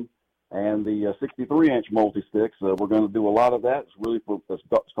 from heaven and the 63-inch multi-sticks. We're going to do a lot of that.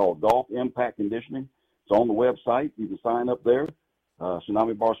 It's called Golf Impact Conditioning. It's on the website. You can sign up there,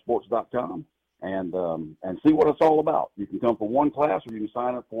 TsunamiBarSports.com, and see what it's all about. You can come for one class, or you can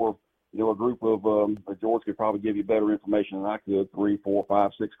sign up for a group of George could probably give you better information than I could, 3, 4,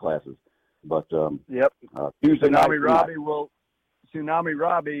 5, 6 classes. But yep, Tuesday night. Tsunami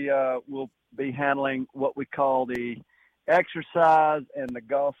Robbie will be handling what we call the exercise and the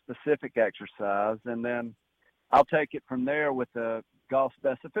golf specific exercise, and then I'll take it from there with the golf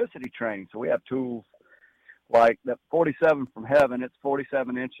specificity training. So we have tools like the 47 from heaven. It's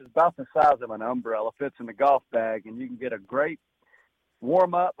 47 inches, about the size of an umbrella, fits in the golf bag, and you can get a great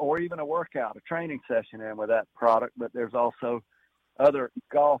warm up or even a workout, a training session in with that product. But there's also other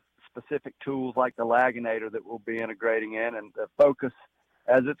golf specific tools like the Laginator that we'll be integrating in, and the focus,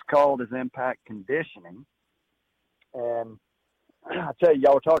 as it's called, is impact conditioning. And I tell you,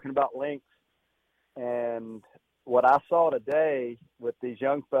 y'all were talking about links, and what I saw today with these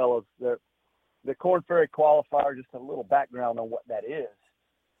young fellows, the Korn Ferry qualifier, just a little background on what that is.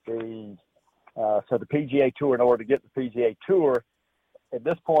 The PGA Tour, in order to get the PGA Tour, at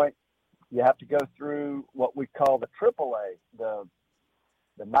this point, you have to go through what we call the AAA,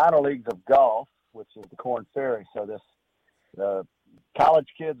 the minor leagues of golf, which is the Korn Ferry. So the college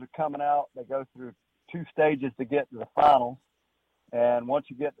kids are coming out. They go through 2 stages to get to the finals. And once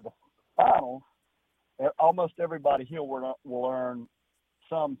you get to the finals, almost everybody here will earn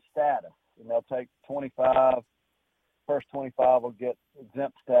some status. And they'll take 25. First 25 will get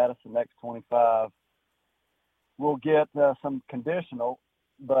exempt status. The next 25 will get some conditional.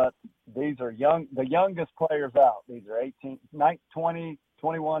 But these are the youngest players out. These are 18, 19, 20,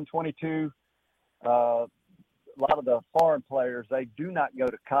 21, 22. A lot of the foreign players, they do not go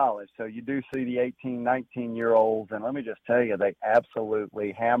to college. So you do see the 18, 19-year-olds. And let me just tell you, they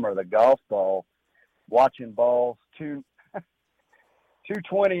absolutely hammer the golf ball, watching balls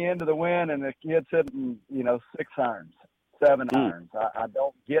 220 into the wind, and the kid's hitting, 6 irons, 7 irons. I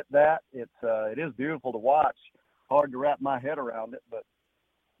don't get that. It is beautiful to watch. Hard to wrap my head around it, but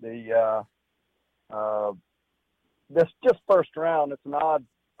this just first round, it's an odd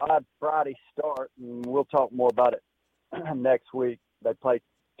Friday start, and we'll talk more about it next week. They play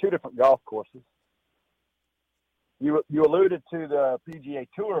 2 different golf courses. You alluded to the PGA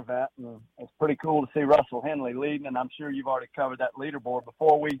Tour event, and it's pretty cool to see Russell Henley leading, and I'm sure you've already covered that leaderboard.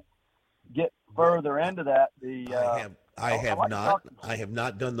 Before we get further into that, I have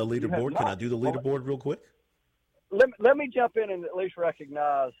not done the leaderboard. Can I do the leaderboard real quick? Let me jump in and at least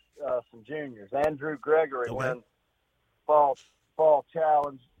recognize some juniors. Andrew Gregory wins fall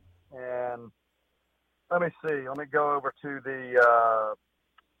challenge, and let me see. Let me go over to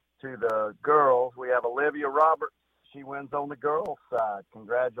the girls. We have Olivia Roberts. She wins on the girls' side.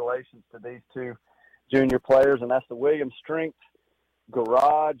 Congratulations to these 2 junior players, and that's the Williams Strength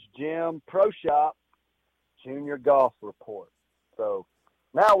Garage Gym Pro Shop Junior Golf Report. So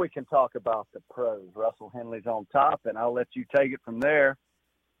now we can talk about the pros. Russell Henley's on top, and I'll let you take it from there,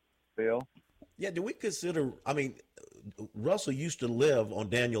 Phil. Yeah, do we consider, I mean, Russell used to live on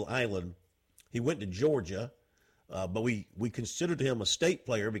Daniel Island. He went to Georgia, but we considered him a state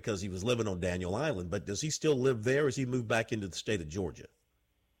player because he was living on Daniel Island. But does he still live there, or has he moved back into the state of Georgia?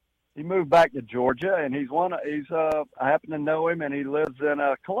 He moved back to Georgia, and I happen to know him, and he lives in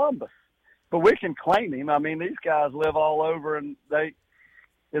Columbus. But we can claim him. I mean, these guys live all over, and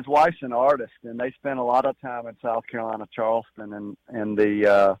his wife's an artist, and they spend a lot of time in South Carolina, Charleston,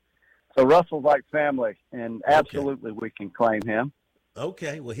 so Russell's like family, and absolutely we can claim him.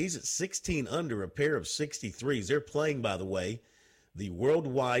 Okay, well, he's at 16 under, a pair of 63s. They're playing, by the way, the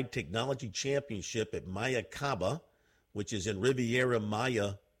Worldwide Technology Championship at Mayacaba, which is in Riviera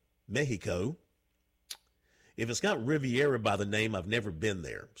Maya, Mexico. If it's got Riviera by the name, I've never been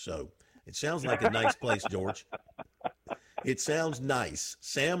there. So it sounds like a nice place, George. It sounds nice.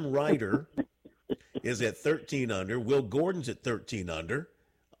 Sam Ryder is at 13 under. Will Gordon's at 13 under.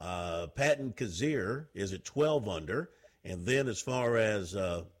 Patton Kazir is at 12 under. And then as far as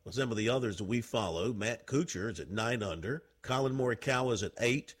some of the others that we follow, Matt Kuchar is at 9 under. Colin Morikawa is at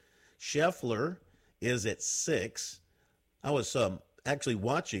 8. Scheffler is at 6. I was actually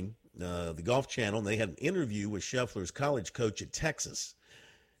watching the Golf Channel, and they had an interview with Scheffler's college coach at Texas.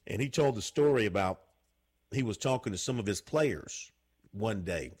 And he told the story about he was talking to some of his players one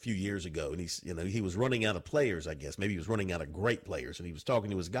day a few years ago, and he was running out of players, I guess. Maybe he was running out of great players, and he was talking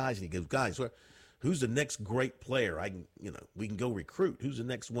to his guys, and he goes, guys, who's the next great player we can go recruit? Who's the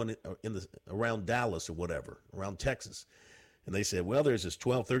next one around Dallas or whatever, around Texas? And they said, well, there's this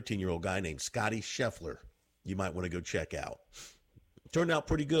 12, 13-year-old guy named Scotty Scheffler you might want to go check out. Turned out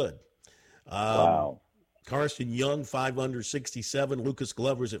pretty good. Wow. Carson Young, 5 under, 67. Lucas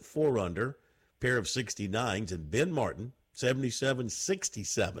Glover's at 4 under, pair of 69s. And Ben Martin, 77,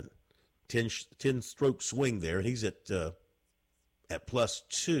 67. 10-stroke swing there. And he's at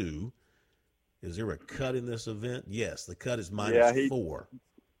 +2. Is there a cut in this event? Yes, the cut is -4.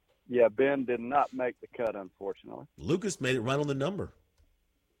 Yeah, Ben did not make the cut, unfortunately. Lucas made it right on the number.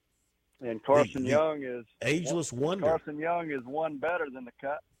 And Carson Young is ageless wonder. Carson Young is one better than the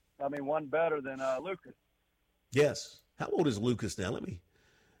cut. I mean, one better than Lucas. Yes. How old is Lucas now?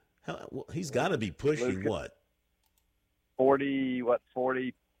 He's got to be pushing Lucas, what?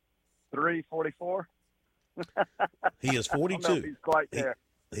 43, 44? He is 42. I don't know if he's quite there.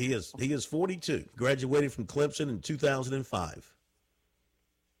 He is 42. Graduated from Clemson in 2005.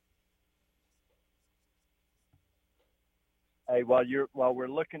 Hey, while we're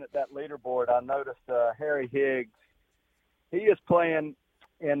looking at that leaderboard, I noticed Harry Higgs. He is playing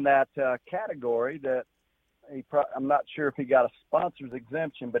in that category that I'm not sure if he got a sponsor's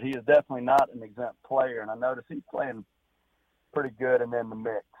exemption, but he is definitely not an exempt player. And I noticed he's playing pretty good and in the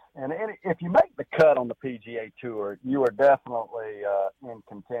mix. And if you make the cut on the PGA Tour, you are definitely in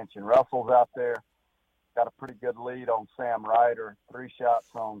contention. Russell's out there, got a pretty good lead on Sam Ryder, 3 shots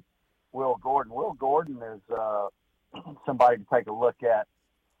on Will Gordon. Will Gordon is somebody to take a look at.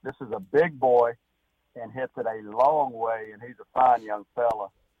 This is a big boy and hits it a long way, and he's a fine young fella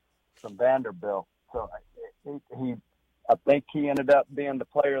from Vanderbilt. So I think he ended up being the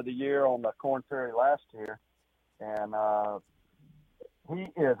player of the year on the Korn Ferry last year. And he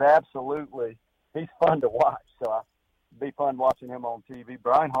is he's fun to watch. So it'd be fun watching him on TV.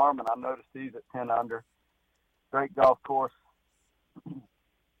 Brian Harman, I noticed he's at 10 under. Great golf course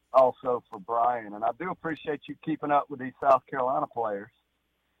also for Brian. And I do appreciate you keeping up with these South Carolina players.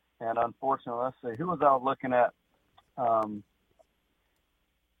 And unfortunately, let's see, who was I looking at?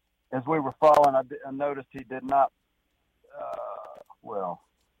 As we were following, I noticed he did not,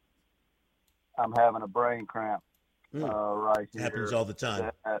 I'm having a brain cramp right here. Happens all the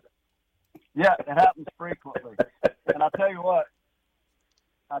time. Yeah, it happens frequently. And I tell you what,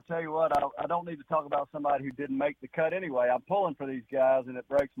 I don't need to talk about somebody who didn't make the cut anyway. I'm pulling for these guys, and it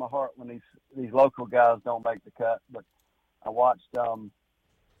breaks my heart when these local guys don't make the cut. But I watched,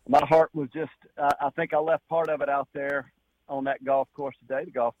 my heart was just, I think I left part of it out there on that golf course today.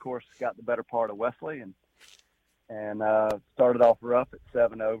 The golf course got the better part of Wesley and started off rough at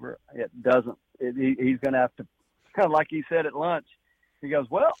 7 over. He's going to have to, kind of like he said at lunch, he goes,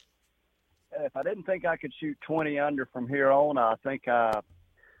 well, if I didn't think I could shoot 20 under from here on, I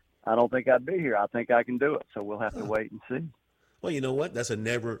don't think I'd be here. I think I can do it. So we'll have to wait and see. Well, you know what? That's a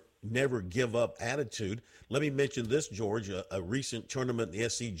never give up attitude. Let me mention this, George. A recent tournament in the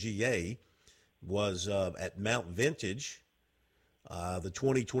SCGA was at Mount Vintage, the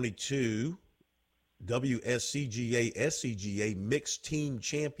 2022 WSCGA SCGA Mixed Team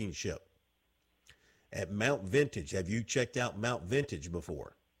Championship. at Mount Vintage. Have you checked out Mount Vintage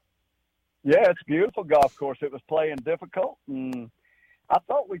before? Yeah, it's a beautiful golf course. It was playing difficult, and I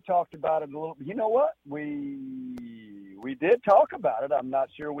thought we talked about it a little. You know what? We did talk about it. I'm not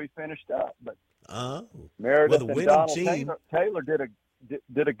sure we finished up, but Meredith and Donald Taylor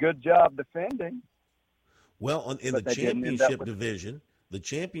did a good job defending. Well, in the championship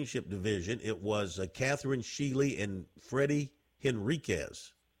division, it was Catherine Sheely and Freddie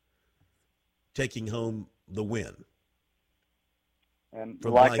Henriquez taking home the win. And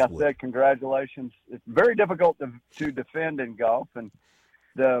like Blythewood. I said, congratulations. It's very difficult to defend in golf. And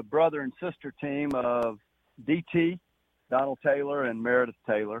the brother and sister team of DT, Donald Taylor and Meredith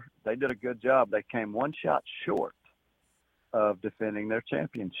Taylor, they did a good job. They came one shot short of defending their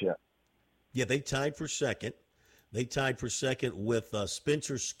championship. Yeah, they tied for second. They tied for second with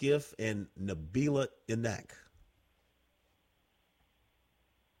Spencer Skiff and Nabila Inak.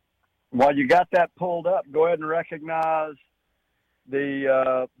 While you got that pulled up, go ahead and recognize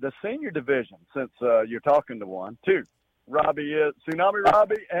the senior division, since you're talking to one. Two, Tsunami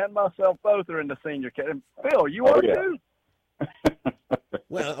Robbie and myself both are in the senior category. Phil, you are too?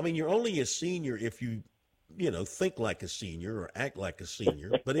 Well, I mean, you're only a senior if you think like a senior or act like a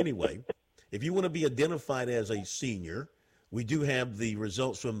senior. But anyway, if you want to be identified as a senior, we do have the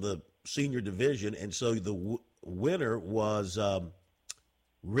results from the senior division. And so the winner was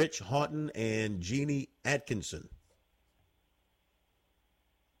Rich Houghton and Jeannie Atkinson.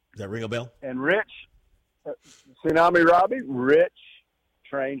 Does that ring a bell? And Rich, Tsunami Robbie, Rich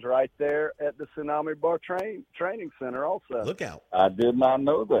trains right there at the Tsunami Bar Training Center also. Look out. I did not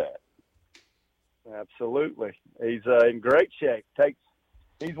know that. Absolutely. He's in great shape.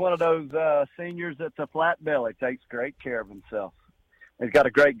 He's one of those seniors that's a flat belly, takes great care of himself. He's got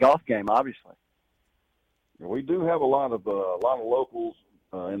a great golf game, obviously. We do have a lot of locals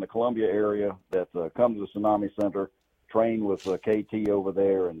in the Columbia area that come to the Tsunami Center, train with KT over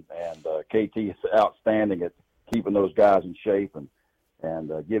there, and KT is outstanding at keeping those guys in shape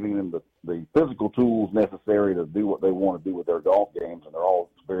and giving them the physical tools necessary to do what they want to do with their golf games, and they're all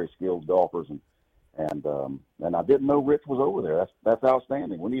very skilled golfers. And I didn't know Rich was over there. That's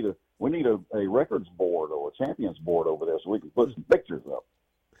outstanding. We need a records board or a champions board over there so we can put some pictures up.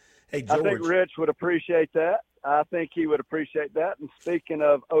 Hey, George. I think Rich would appreciate that. I think he would appreciate that. And speaking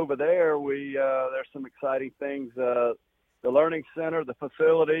of over there, there's some exciting things. The Learning Center, the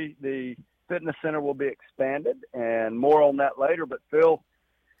facility, the fitness center will be expanded, and more on that later. But Phil's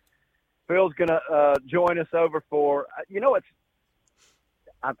going to join us over for,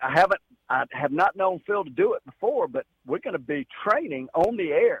 I have not known Phil to do it before, but we're going to be training on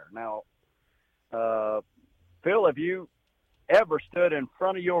the air. Now, Phil, have you ever stood in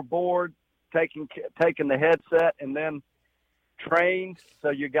front of your board, taking the headset and then trained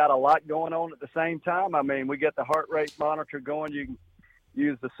so you got a lot going on at the same time? I mean, we get the heart rate monitor going. You can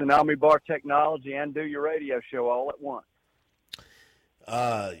use the Tsunami Bar technology and do your radio show all at once.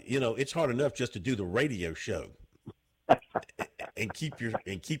 It's hard enough just to do the radio show and keep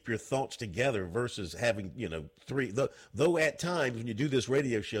your thoughts together versus having, three. Though at times when you do this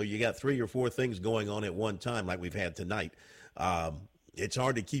radio show, you got 3 or 4 things going on at one time, like we've had tonight. It's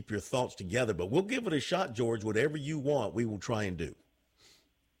hard to keep your thoughts together, but we'll give it a shot, George. Whatever you want, we will try and do.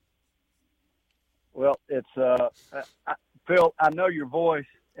 Well, it's Phil, I know your voice,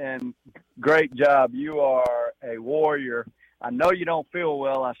 and great job. You are a warrior. I know you don't feel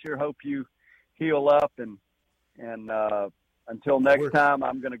well. I sure hope you heal up, and until next time,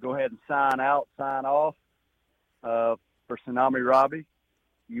 I'm going to go ahead and sign off for Tsunami Robbie.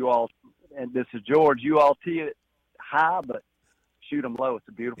 You all, and this is George. You all tee it high, but shoot them low. It's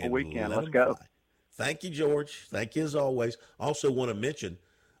a beautiful weekend. Let's go. Fly. Thank you, George. Thank you as always. Also want to mention,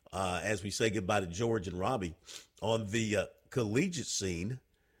 as we say goodbye to George and Robbie, on the collegiate scene,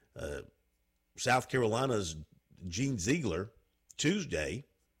 South Carolina's Gene Ziegler Tuesday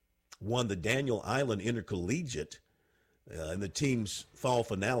won the Daniel Island Intercollegiate in the team's fall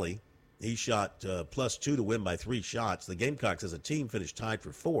finale. He shot +2 to win by 3 shots. The Gamecocks as a team finished tied for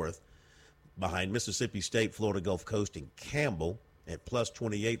 4th behind Mississippi State, Florida Gulf Coast, and Campbell. At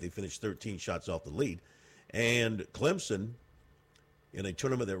 +28, they finished 13 shots off the lead. And Clemson, in a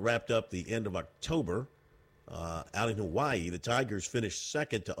tournament that wrapped up the end of October out in Hawaii, the Tigers finished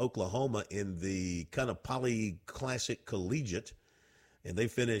second to Oklahoma in the kind of Poly Classic Collegiate. And they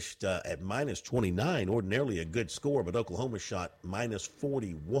finished at -29, ordinarily a good score, but Oklahoma shot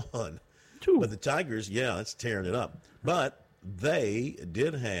 -41. But the Tigers, that's tearing it up. But they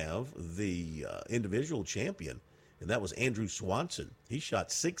did have the individual champion, and that was Andrew Swanson. He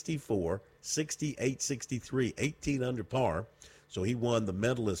shot 64, 68, 63, 18 under par. So he won the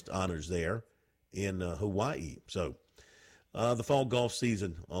medalist honors there. in Hawaii. So the fall golf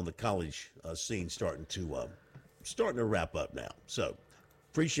season on the college scene starting to wrap up now. So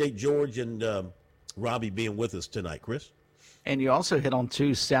appreciate George and Robbie being with us tonight, Chris. And you also hit on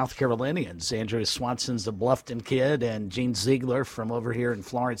 2 South Carolinians. Andrew Swanson's the Bluffton kid, and Gene Ziegler from over here in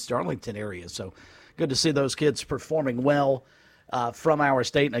Florence, Darlington area. So good to see those kids performing well from our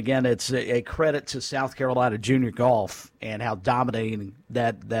state. And again, it's a credit to South Carolina junior golf and how dominating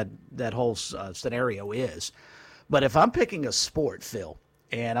that whole scenario is. But if I'm picking a sport, Phil,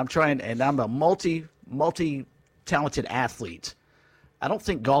 and I'm a multi-talented athlete, I don't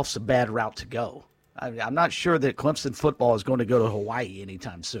think golf's a bad route to go. I'm not sure that Clemson football is going to go to Hawaii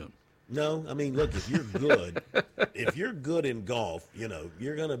anytime soon. No, I mean, look, if you're good, in golf,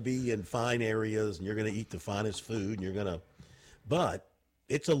 you're going to be in fine areas and you're going to eat the finest food and but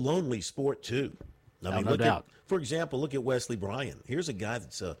it's a lonely sport too. I mean, no doubt. For example, look at Wesley Bryan. Here's a guy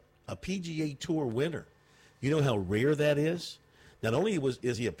that's a PGA Tour winner. You know how rare that is? Not only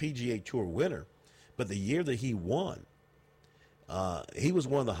is he a PGA Tour winner, but the year that he won, he was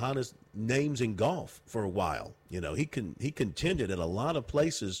one of the hottest names in golf for a while. He contended at a lot of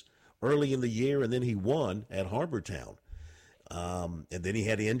places early in the year, and then he won at Harbor Town. And then he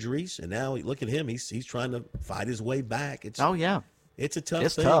had injuries, and now look at him. He's trying to fight his way back. It's a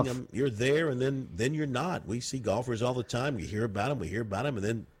tough thing. Tough. You're there, and then you're not. We see golfers all the time. We hear about them, and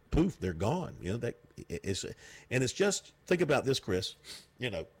then poof, they're gone. It's just, think about this, Chris.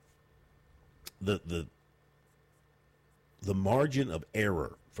 The margin of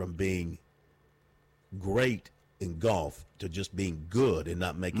error from being great in golf to just being good and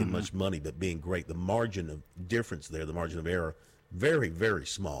not making much money, but being great, the margin of difference there, the margin of error, very, very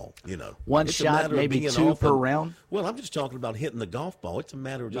small. One shot, maybe 2 per round. Well, I'm just talking about hitting the golf ball. It's a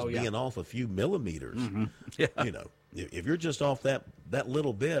matter of just being off a few millimeters. Yeah. If you're just off that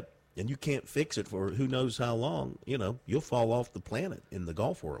little bit and you can't fix it for who knows how long, you'll fall off the planet in the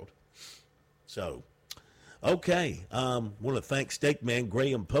golf world. So, okay. Want to thank Steakman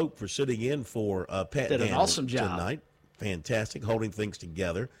Graham Pope for sitting in for Pat Did Daniel an awesome job tonight. Fantastic, holding things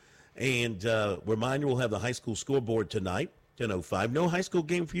together. And reminder, we'll have the high school scoreboard tonight, 10:05. No high school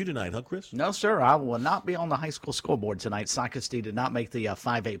game for you tonight, huh, Chris? No, sir. I will not be on the high school scoreboard tonight. Socastee did not make the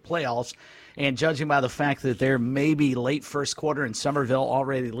 5A playoffs. And judging by the fact that they're maybe late first quarter and Somerville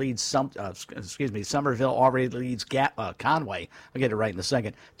already leads Somerville already leads Conway. I'll get it right in a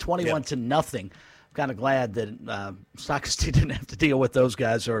second. 21-0. Kind of glad that Socastee didn't have to deal with those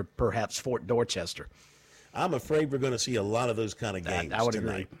guys, or perhaps Fort Dorchester. I'm afraid we're going to see a lot of those kind of games I would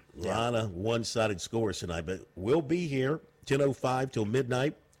tonight. Agree. A lot of one-sided scores tonight. But we'll be here 10:05 till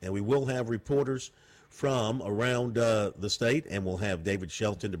midnight, and we will have reporters from around the state, and we'll have David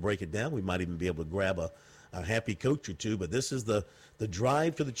Shelton to break it down. We might even be able to grab a happy coach or two. But this is the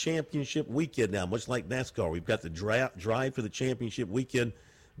drive to the championship weekend now, much like NASCAR. We've got the drive to the championship weekend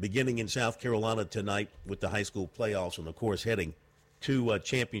beginning in South Carolina tonight with the high school playoffs, and, of course, heading to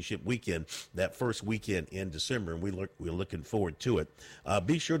championship weekend, that first weekend in December, and we're looking forward to it.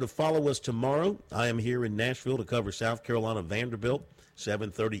 Be sure to follow us tomorrow. I am here in Nashville to cover South Carolina Vanderbilt,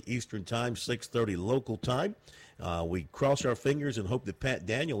 7:30 Eastern Time, 6:30 local time. We cross our fingers and hope that Pat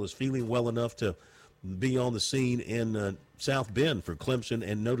Daniel is feeling well enough to be on the scene in South Bend for Clemson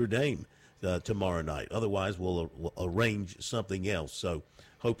and Notre Dame tomorrow night. Otherwise, we'll arrange something else. So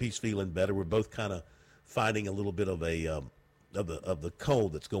hope he's feeling better. We're both kind of fighting a little bit of the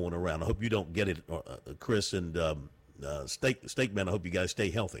cold that's going around. I hope you don't get it, Chris and Steakman. I hope you guys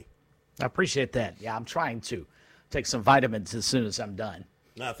stay healthy. I appreciate that. Yeah, I'm trying to take some vitamins as soon as I'm done.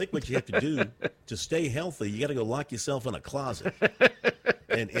 Now, I think what you have to do to stay healthy, you got to go lock yourself in a closet.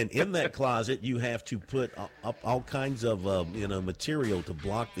 And in that closet, you have to put up all kinds of material to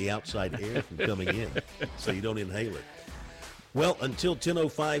block the outside air from coming in so you don't inhale it. Well, until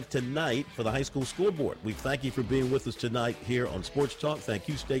 10:05 tonight for the high school scoreboard, we thank you for being with us tonight here on Sports Talk. Thank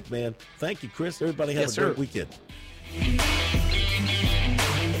you, Steakman. Thank you, Chris. Everybody have a great weekend.